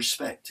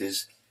respect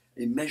is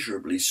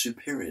immeasurably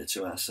superior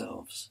to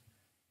ourselves.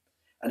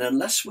 And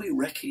unless we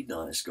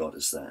recognise God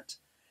as that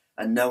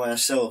and know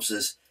ourselves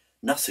as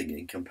nothing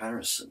in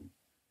comparison,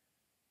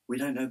 we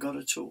don't know God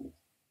at all.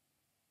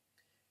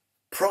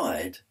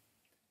 Pride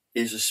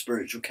is a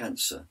spiritual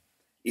cancer.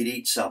 It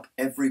eats up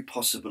every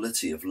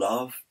possibility of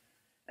love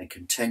and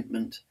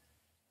contentment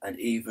and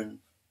even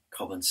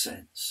common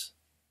sense.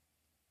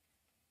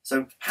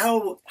 So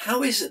how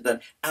is it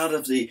that out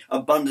of the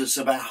abundance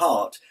of our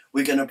heart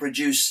we're going to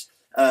produce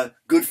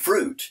good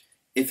fruit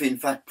if in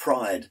fact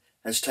pride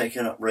has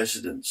taken up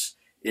residence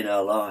in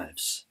our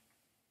lives?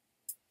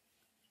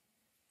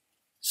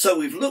 So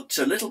we've looked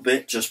a little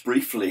bit, just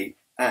briefly,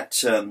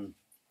 at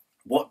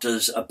what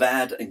does a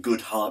bad and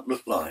good heart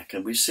look like?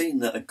 And we've seen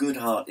that a good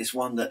heart is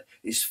one that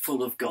is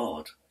full of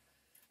God.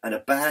 And a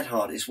bad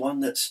heart is one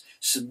that's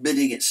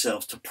submitting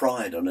itself to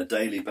pride on a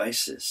daily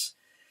basis.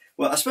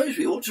 Well, I suppose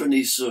we ought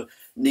to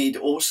need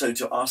also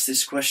to ask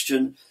this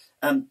question,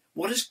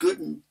 what does good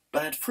and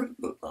bad fruit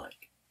look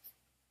like?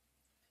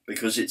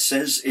 Because it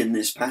says in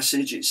this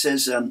passage, it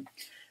says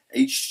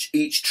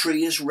each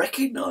tree is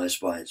recognised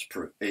by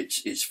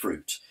its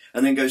fruit.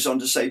 And then goes on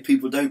to say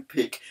people don't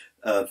pick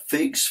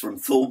figs from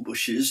thorn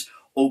bushes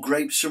or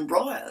grapes from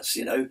briars.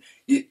 You know,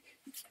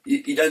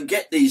 you don't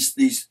get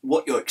these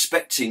what you're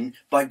expecting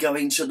by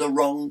going to the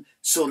wrong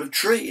sort of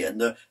tree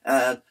and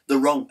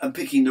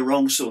picking the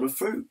wrong sort of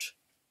fruit.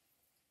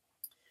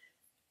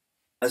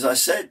 As I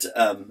said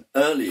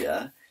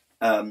earlier,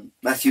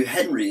 Matthew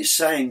Henry is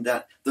saying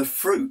that the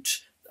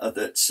fruit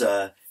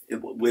that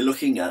we're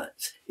looking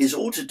at is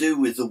all to do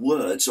with the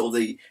words or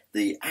the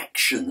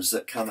actions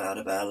that come out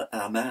of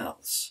our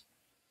mouths.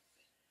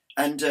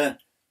 And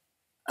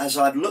as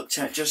I've looked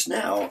at just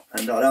now,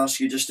 and I'd ask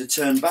you just to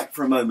turn back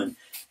for a moment,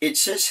 it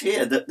says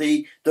here that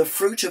the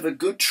fruit of a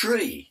good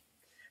tree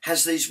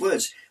has these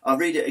words. I'll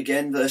read it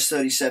again, verse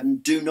 37.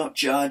 Do not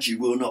judge, you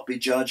will not be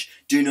judged.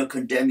 Do not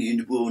condemn,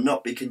 you will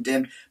not be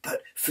condemned.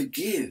 But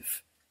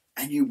forgive,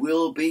 and you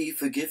will be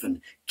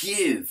forgiven.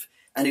 Give,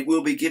 and it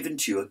will be given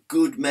to you. A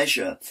good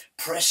measure,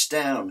 pressed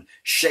down,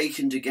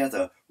 shaken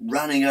together,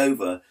 running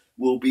over,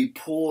 will be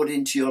poured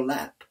into your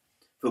lap.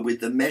 For with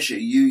the measure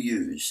you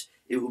use,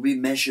 it will be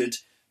measured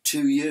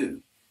to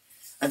you.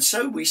 And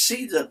so we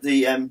see that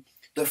the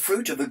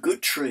fruit of a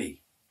good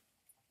tree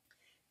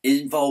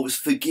involves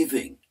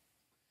forgiving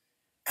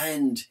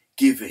and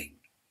giving.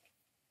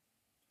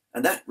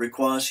 And that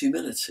requires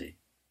humility.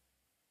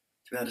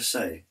 To be able to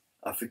say,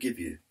 I forgive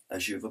you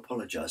as you've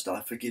apologised.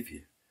 I forgive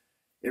you.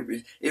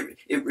 It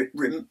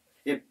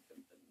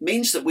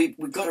means that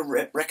we've got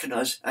to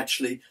recognise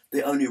actually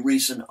the only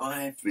reason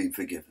I've been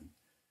forgiven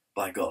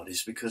by God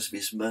is because of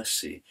his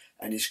mercy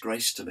and his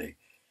grace to me.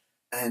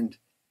 And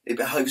it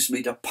behoves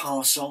me to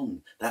pass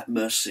on that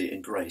mercy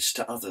and grace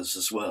to others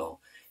as well,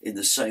 in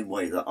the same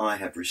way that I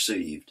have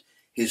received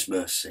his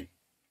mercy.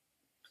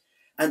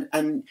 And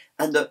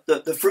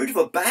the fruit of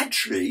a bad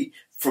tree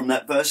from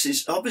that verse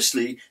is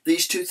obviously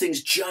these two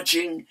things,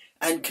 judging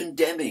and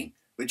condemning,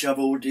 which I've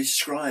already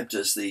described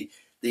as the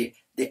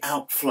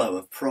outflow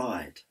of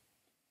pride.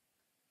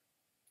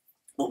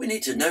 What we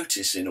need to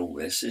notice in all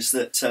this is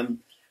that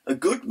a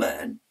good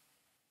man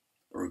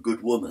or a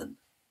good woman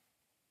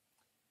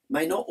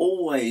may not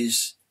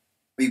always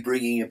be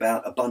bringing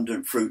about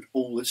abundant fruit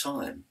all the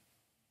time,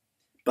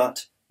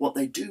 but what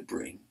they do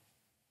bring,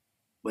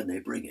 when they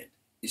bring it,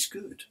 is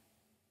good.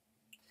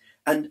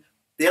 And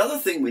the other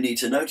thing we need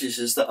to notice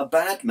is that a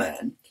bad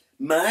man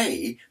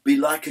may be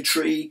like a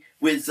tree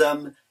with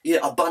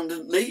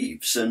abundant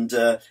leaves and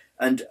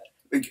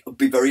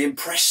be very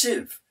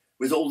impressive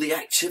with all the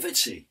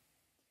activity.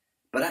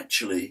 But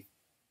actually,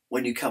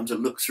 when you come to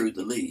look through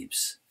the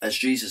leaves, as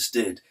Jesus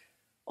did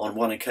on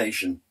one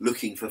occasion,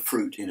 looking for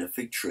fruit in a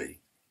fig tree,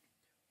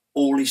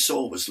 all he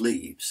saw was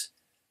leaves,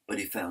 but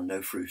he found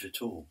no fruit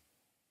at all.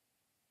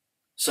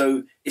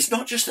 So it's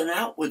not just an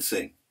outward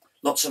thing,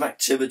 lots of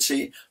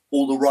activity,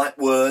 all the right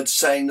words,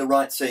 saying the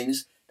right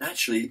things.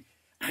 Actually,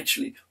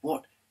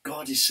 what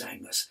God is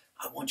saying is,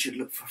 I want you to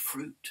look for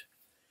fruit.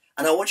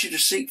 And I want you to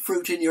seek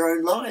fruit in your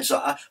own lives.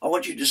 I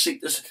want you to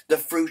seek the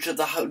fruit of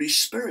the Holy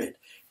Spirit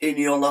in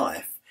your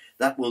life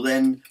that will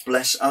then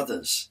bless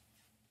others.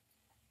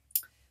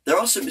 There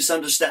are some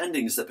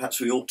misunderstandings that perhaps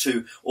we ought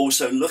to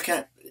also look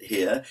at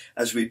here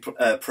as we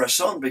press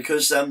on,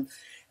 because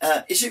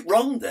is it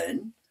wrong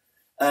then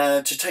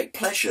to take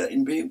pleasure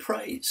in being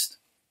praised?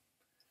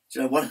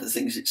 You know, one of the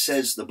things it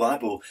says, the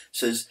Bible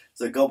says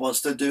that God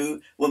wants to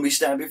do when we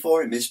stand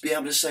before him is be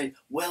able to say,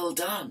 well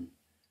done,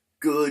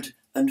 good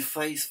and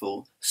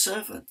faithful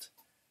servant.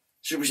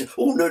 Should we say,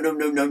 oh,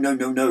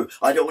 no,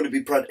 I don't want to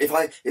be proud. If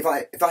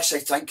I say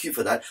thank you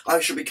for that,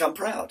 I shall become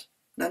proud.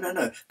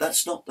 No,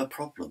 that's not the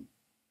problem.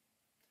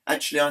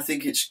 Actually, I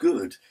think it's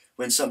good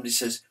when somebody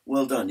says,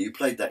 well done, you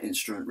played that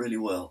instrument really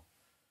well.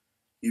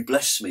 You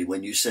blessed me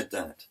when you said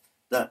that.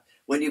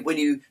 When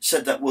you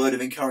said that word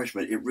of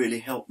encouragement, it really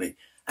helped me.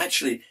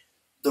 Actually,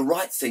 the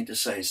right thing to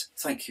say is,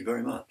 thank you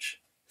very much.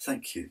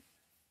 Thank you.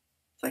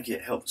 Thank you.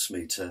 It helps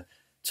me to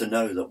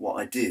know that what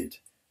I did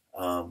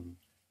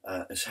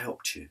has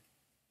helped you.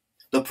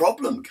 The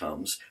problem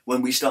comes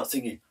when we start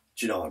thinking,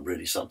 do you know, I'm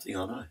really something,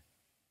 aren't I?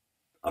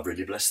 I've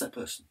really blessed that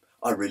person.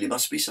 I really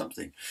must be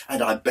something.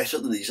 And I'm better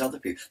than these other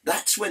people.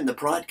 That's when the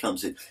pride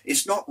comes in.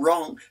 It's not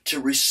wrong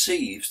to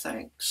receive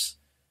thanks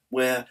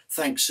where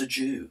thanks are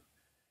due.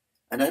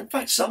 And in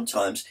fact,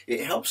 sometimes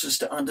it helps us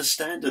to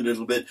understand a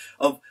little bit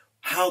of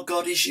how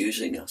God is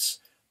using us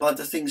by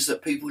the things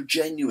that people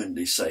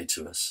genuinely say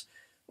to us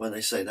when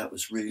they say, that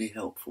was really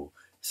helpful.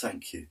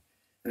 Thank you.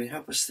 And it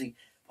helps us think,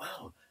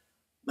 wow,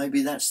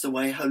 maybe that's the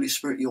way, Holy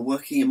Spirit, you're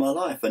working in my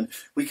life. And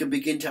we can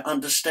begin to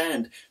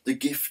understand the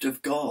gift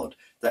of God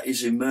that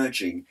is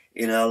emerging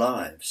in our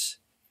lives.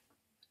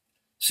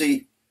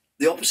 See,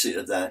 the opposite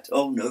of that,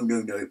 oh, no,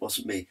 it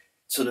wasn't me,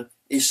 sort of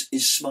is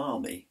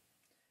smarmy.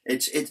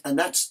 And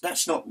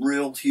that's not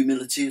real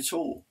humility at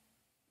all.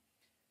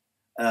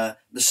 The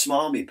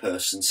smarmy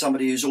person,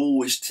 somebody who's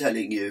always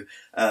telling you,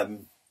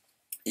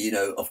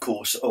 of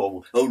course,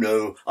 oh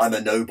no, I'm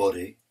a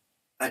nobody.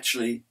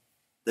 Actually,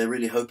 they're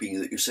really hoping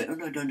that you say, oh,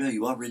 no,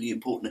 you are really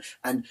important,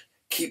 and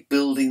keep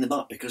building them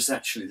up because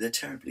actually they're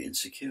terribly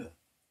insecure.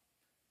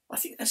 I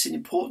think that's an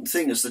important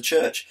thing as the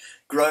church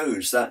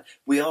grows, that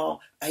we are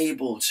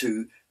able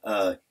to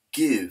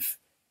give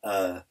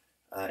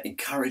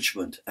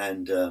encouragement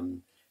and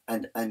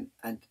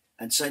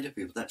say to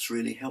people, that's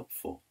really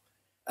helpful.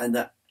 And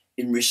that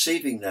in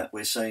receiving that,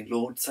 we're saying,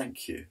 Lord,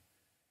 thank you,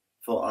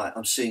 for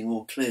I'm seeing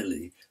more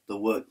clearly the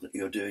work that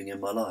you're doing in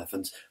my life.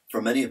 And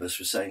for many of us,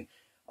 we're saying,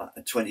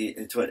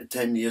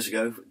 10 years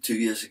ago, 2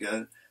 years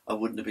ago, I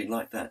wouldn't have been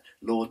like that.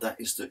 Lord, that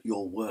is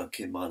your work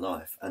in my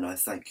life, and I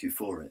thank you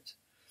for it.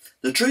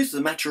 The truth of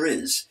the matter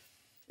is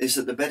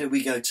that the better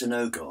we go to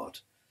know God,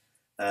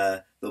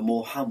 the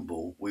more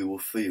humble we will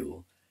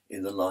feel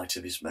in the light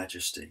of his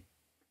majesty.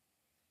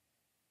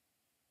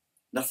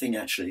 Nothing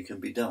actually can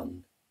be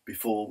done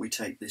before we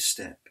take this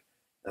step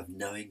of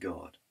knowing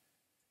God.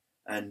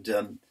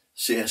 And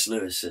C.S.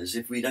 Lewis says,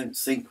 if we don't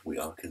think we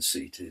are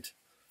conceited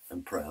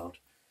and proud,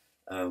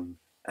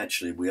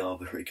 actually we are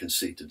very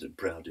conceited and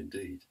proud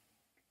indeed.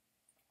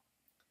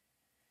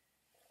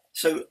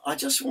 So I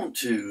just want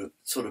to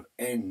sort of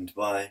end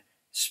by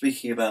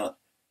speaking about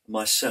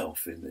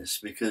myself in this,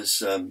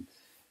 because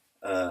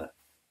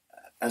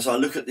as I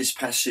look at this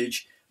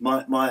passage,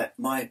 my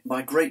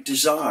great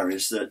desire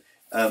is that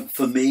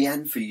for me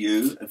and for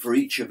you and for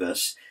each of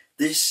us,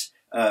 this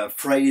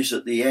phrase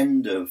at the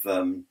end of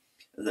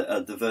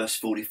the verse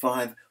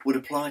 45 would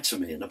apply to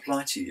me and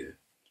apply to you.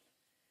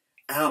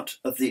 Out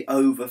of the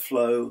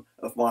overflow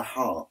of my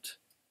heart,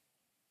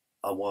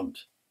 I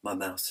want my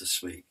mouth to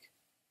speak.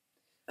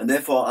 And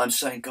therefore I'm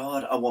saying,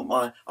 God, I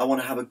want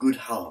to have a good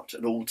heart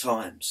at all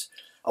times.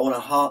 I want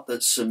a heart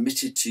that's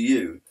submitted to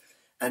you.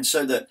 And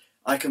so that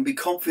I can be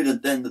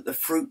confident then that the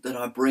fruit that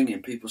I bring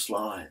in people's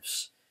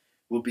lives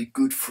will be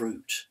good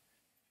fruit.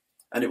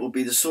 And it will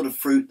be the sort of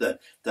fruit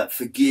that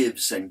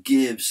forgives and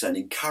gives and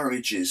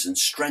encourages and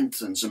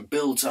strengthens and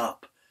builds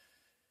up,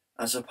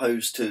 as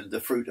opposed to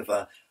the fruit of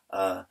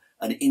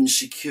an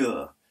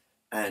insecure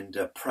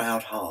and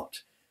proud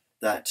heart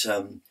that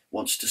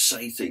wants to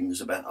say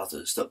things about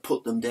others, that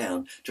put them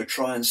down to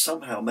try and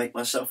somehow make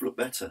myself look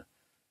better.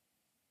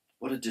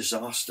 What a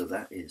disaster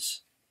that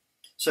is.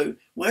 So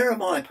where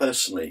am I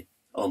personally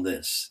on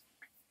this?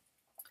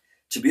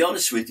 To be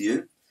honest with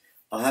you,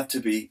 I have to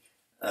be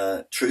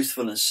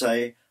truthful and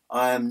say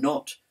I am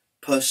not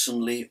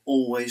personally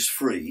always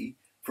free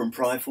from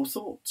prideful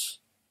thoughts.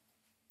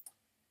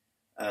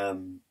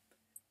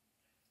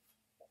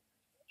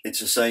 It's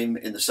the same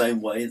in the same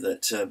way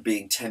that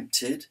being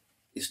tempted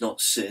is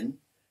not sin.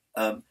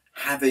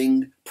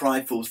 Having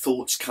prideful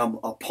thoughts come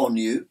upon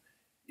you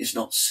is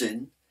not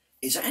sin.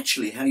 It's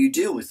actually how you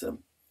deal with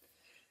them.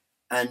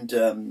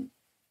 And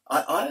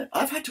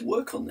I've had to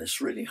work on this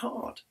really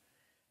hard.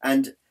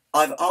 And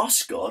I've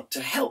asked God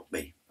to help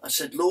me. I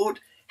said, Lord,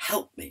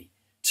 help me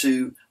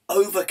to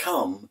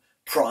overcome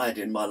pride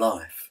in my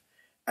life.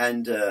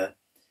 And the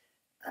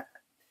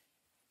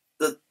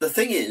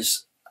thing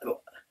is,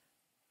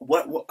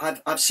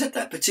 I've said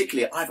that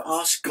particularly, I've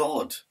asked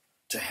God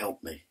to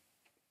help me.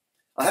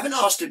 I haven't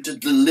asked him to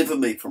deliver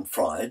me from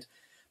pride,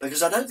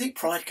 because I don't think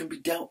pride can be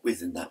dealt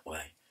with in that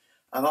way.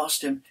 I've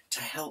asked him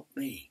to help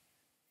me.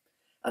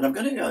 And I'm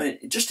going to go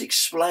and just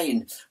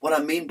explain what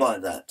I mean by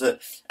that.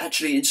 That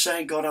actually in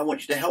saying, God, I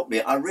want you to help me,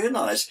 I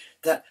realise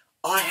that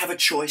I have a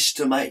choice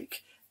to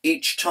make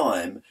each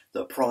time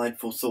that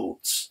prideful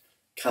thoughts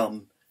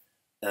come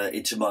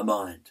into my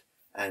mind.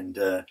 And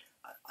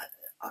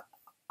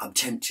I'm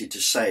tempted to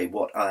say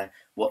what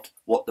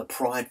the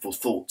prideful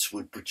thoughts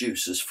would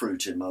produce as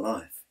fruit in my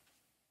life.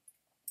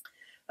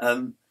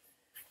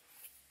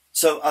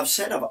 So I've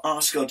said I've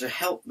asked God to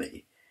help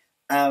me.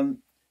 And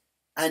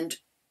do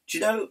you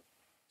know,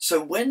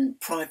 so when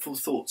prideful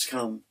thoughts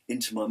come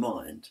into my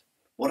mind,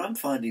 what I'm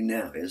finding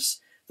now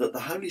is that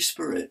the Holy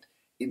Spirit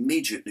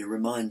immediately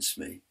reminds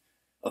me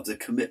of the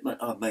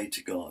commitment I've made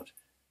to God,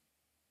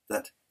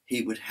 that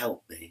he would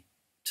help me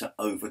to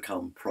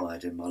overcome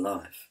pride in my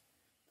life.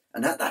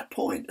 And at that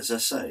point, as I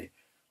say,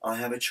 I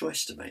have a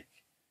choice to make.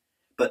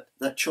 But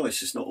that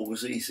choice is not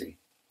always easy.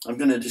 I'm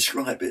going to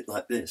describe it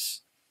like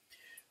this.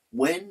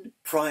 When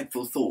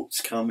prideful thoughts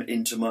come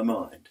into my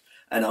mind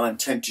and I'm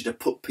tempted to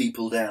put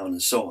people down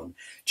and so on,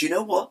 do you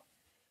know what?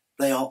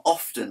 They are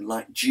often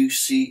like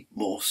juicy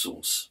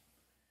morsels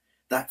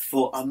that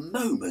for a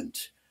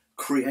moment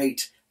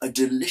create a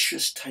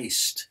delicious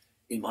taste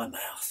in my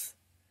mouth.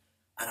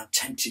 And I'm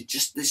tempted,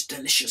 just this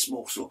delicious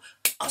morsel,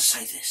 I'll say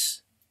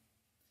this.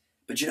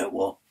 But you know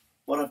what?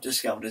 What I've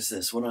discovered is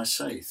this: when I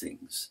say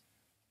things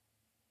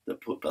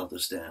that put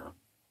others down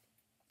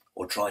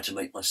or try to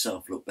make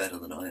myself look better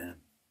than I am,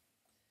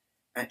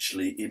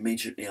 actually,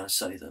 immediately I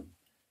say them,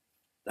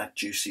 that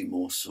juicy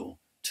morsel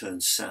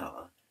turns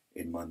sour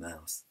in my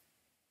mouth.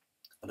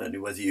 I don't know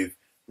whether you've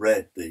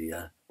read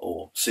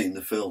or seen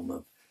the film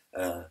of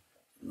The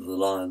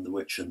Lion, the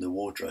Witch and the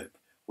Wardrobe,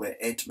 where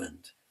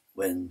Edmund,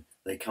 when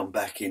they come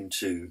back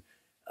into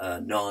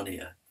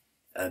Narnia,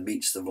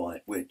 meets the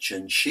White Witch,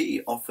 and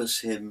she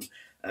offers him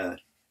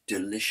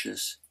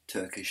delicious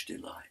Turkish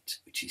delight,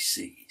 which he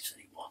sees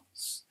and he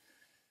wants.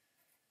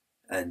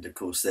 And of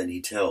course then he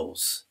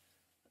tells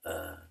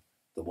the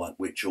White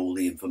Witch all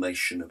the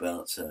information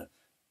about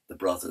the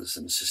brothers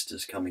and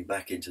sisters coming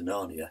back into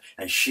Narnia,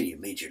 and she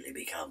immediately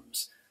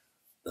becomes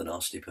the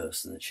nasty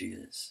person that she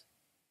is.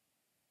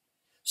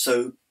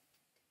 So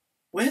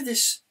where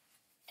this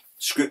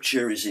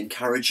scripture is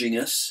encouraging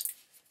us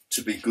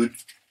to be good,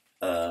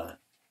 a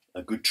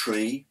good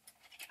tree,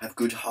 have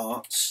good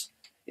hearts,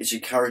 it's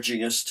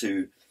encouraging us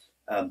to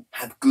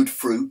have good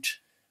fruit,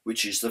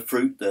 which is the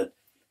fruit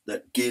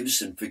that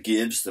gives and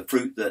forgives, the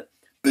fruit that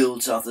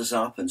builds others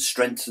up and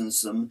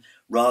strengthens them,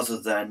 rather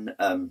than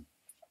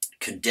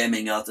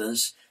condemning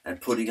others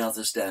and putting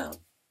others down.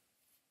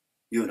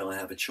 You and I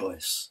have a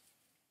choice.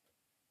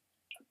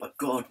 But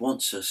God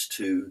wants us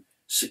to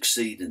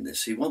succeed in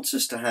this. He wants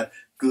us to have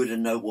good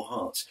and noble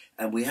hearts.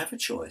 And we have a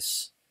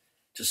choice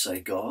to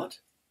say, God,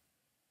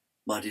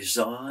 my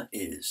desire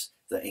is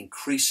that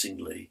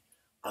increasingly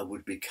I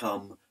would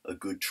become a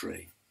good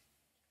tree.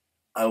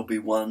 I will be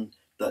one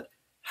that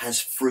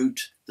has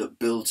fruit that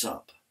builds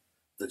up,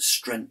 that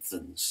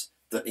strengthens,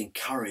 that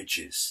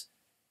encourages,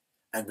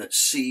 and that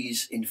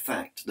sees, in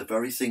fact, the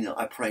very thing that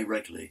I pray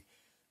regularly,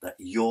 that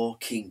your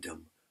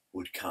kingdom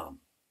would come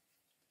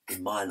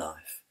in my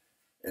life,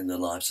 in the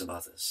lives of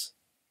others.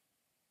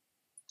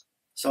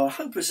 So I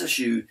hope as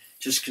you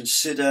just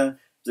consider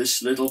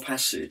this little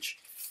passage,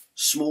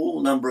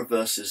 small number of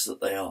verses that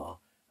they are,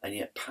 and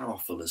yet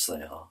powerful as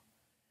they are,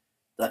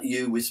 that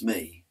you with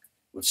me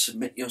would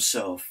submit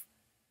yourself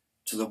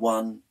to the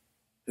one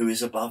who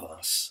is above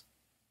us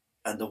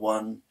and the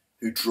one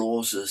who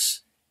draws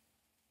us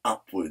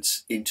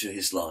upwards into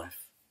his life,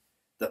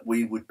 that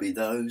we would be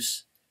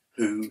those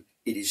who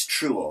it is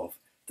true of,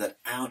 that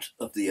out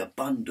of the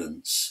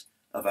abundance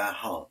of our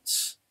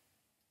hearts,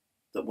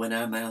 that when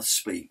our mouths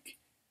speak,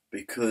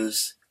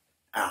 because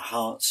our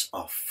hearts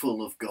are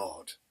full of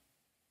God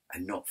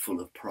and not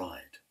full of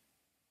pride,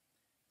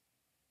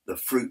 the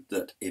fruit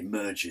that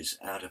emerges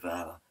out of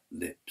our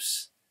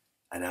lips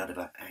and out of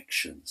our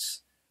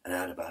actions and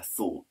out of our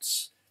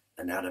thoughts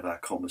and out of our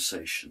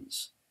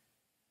conversations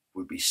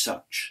would be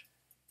such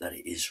that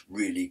it is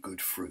really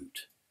good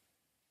fruit,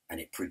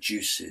 and it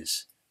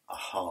produces a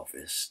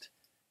harvest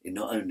in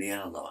not only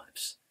our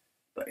lives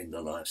but in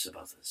the lives of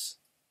others.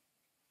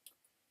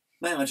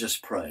 May I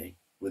just pray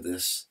with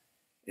us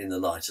in the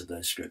light of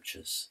those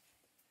scriptures.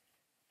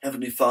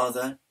 Heavenly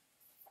Father,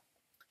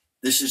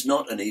 this is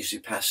not an easy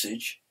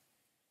passage,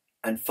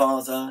 and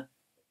Father,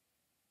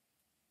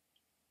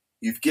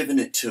 you've given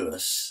it to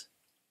us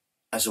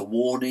as a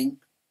warning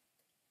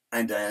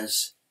and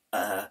as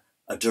a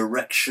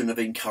direction of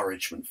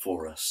encouragement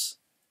for us.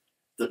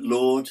 That,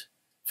 Lord,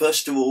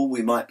 first of all,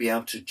 we might be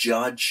able to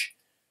judge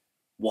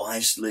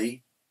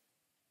wisely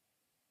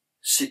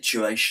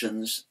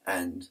situations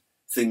and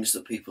things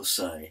that people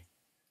say,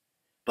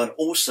 but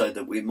also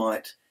that we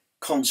might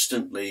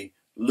constantly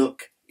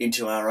look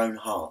into our own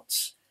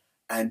hearts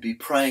and be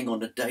praying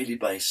on a daily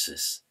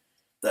basis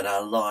that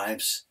our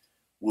lives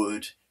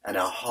would and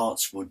our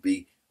hearts would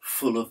be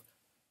full of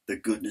the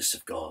goodness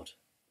of God,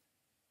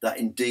 that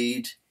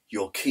indeed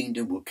your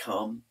kingdom will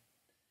come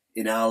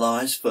in our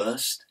lives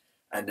first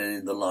and then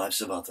in the lives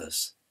of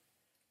others,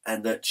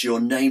 and that your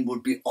name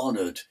would be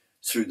honoured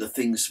through the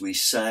things we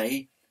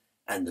say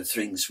and the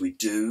things we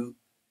do,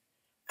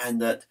 and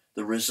that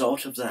the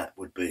result of that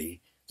would be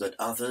that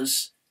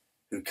others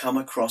who come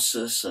across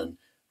us and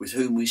with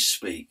whom we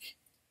speak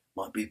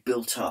might be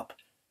built up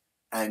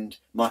and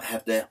might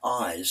have their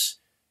eyes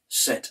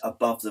set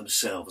above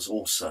themselves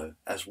also,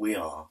 as we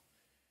are,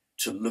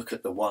 to look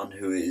at the one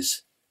who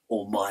is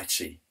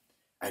almighty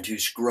and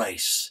whose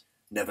grace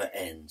never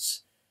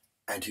ends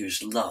and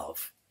whose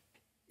love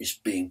is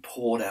being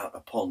poured out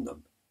upon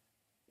them,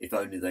 if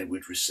only they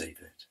would receive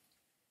it.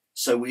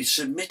 So we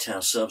submit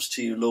ourselves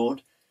to you,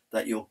 Lord,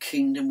 that your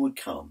kingdom would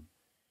come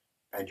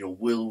and your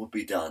will would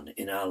be done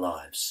in our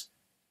lives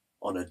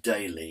on a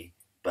daily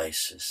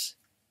basis.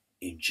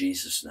 In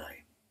Jesus'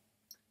 name,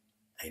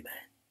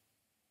 amen.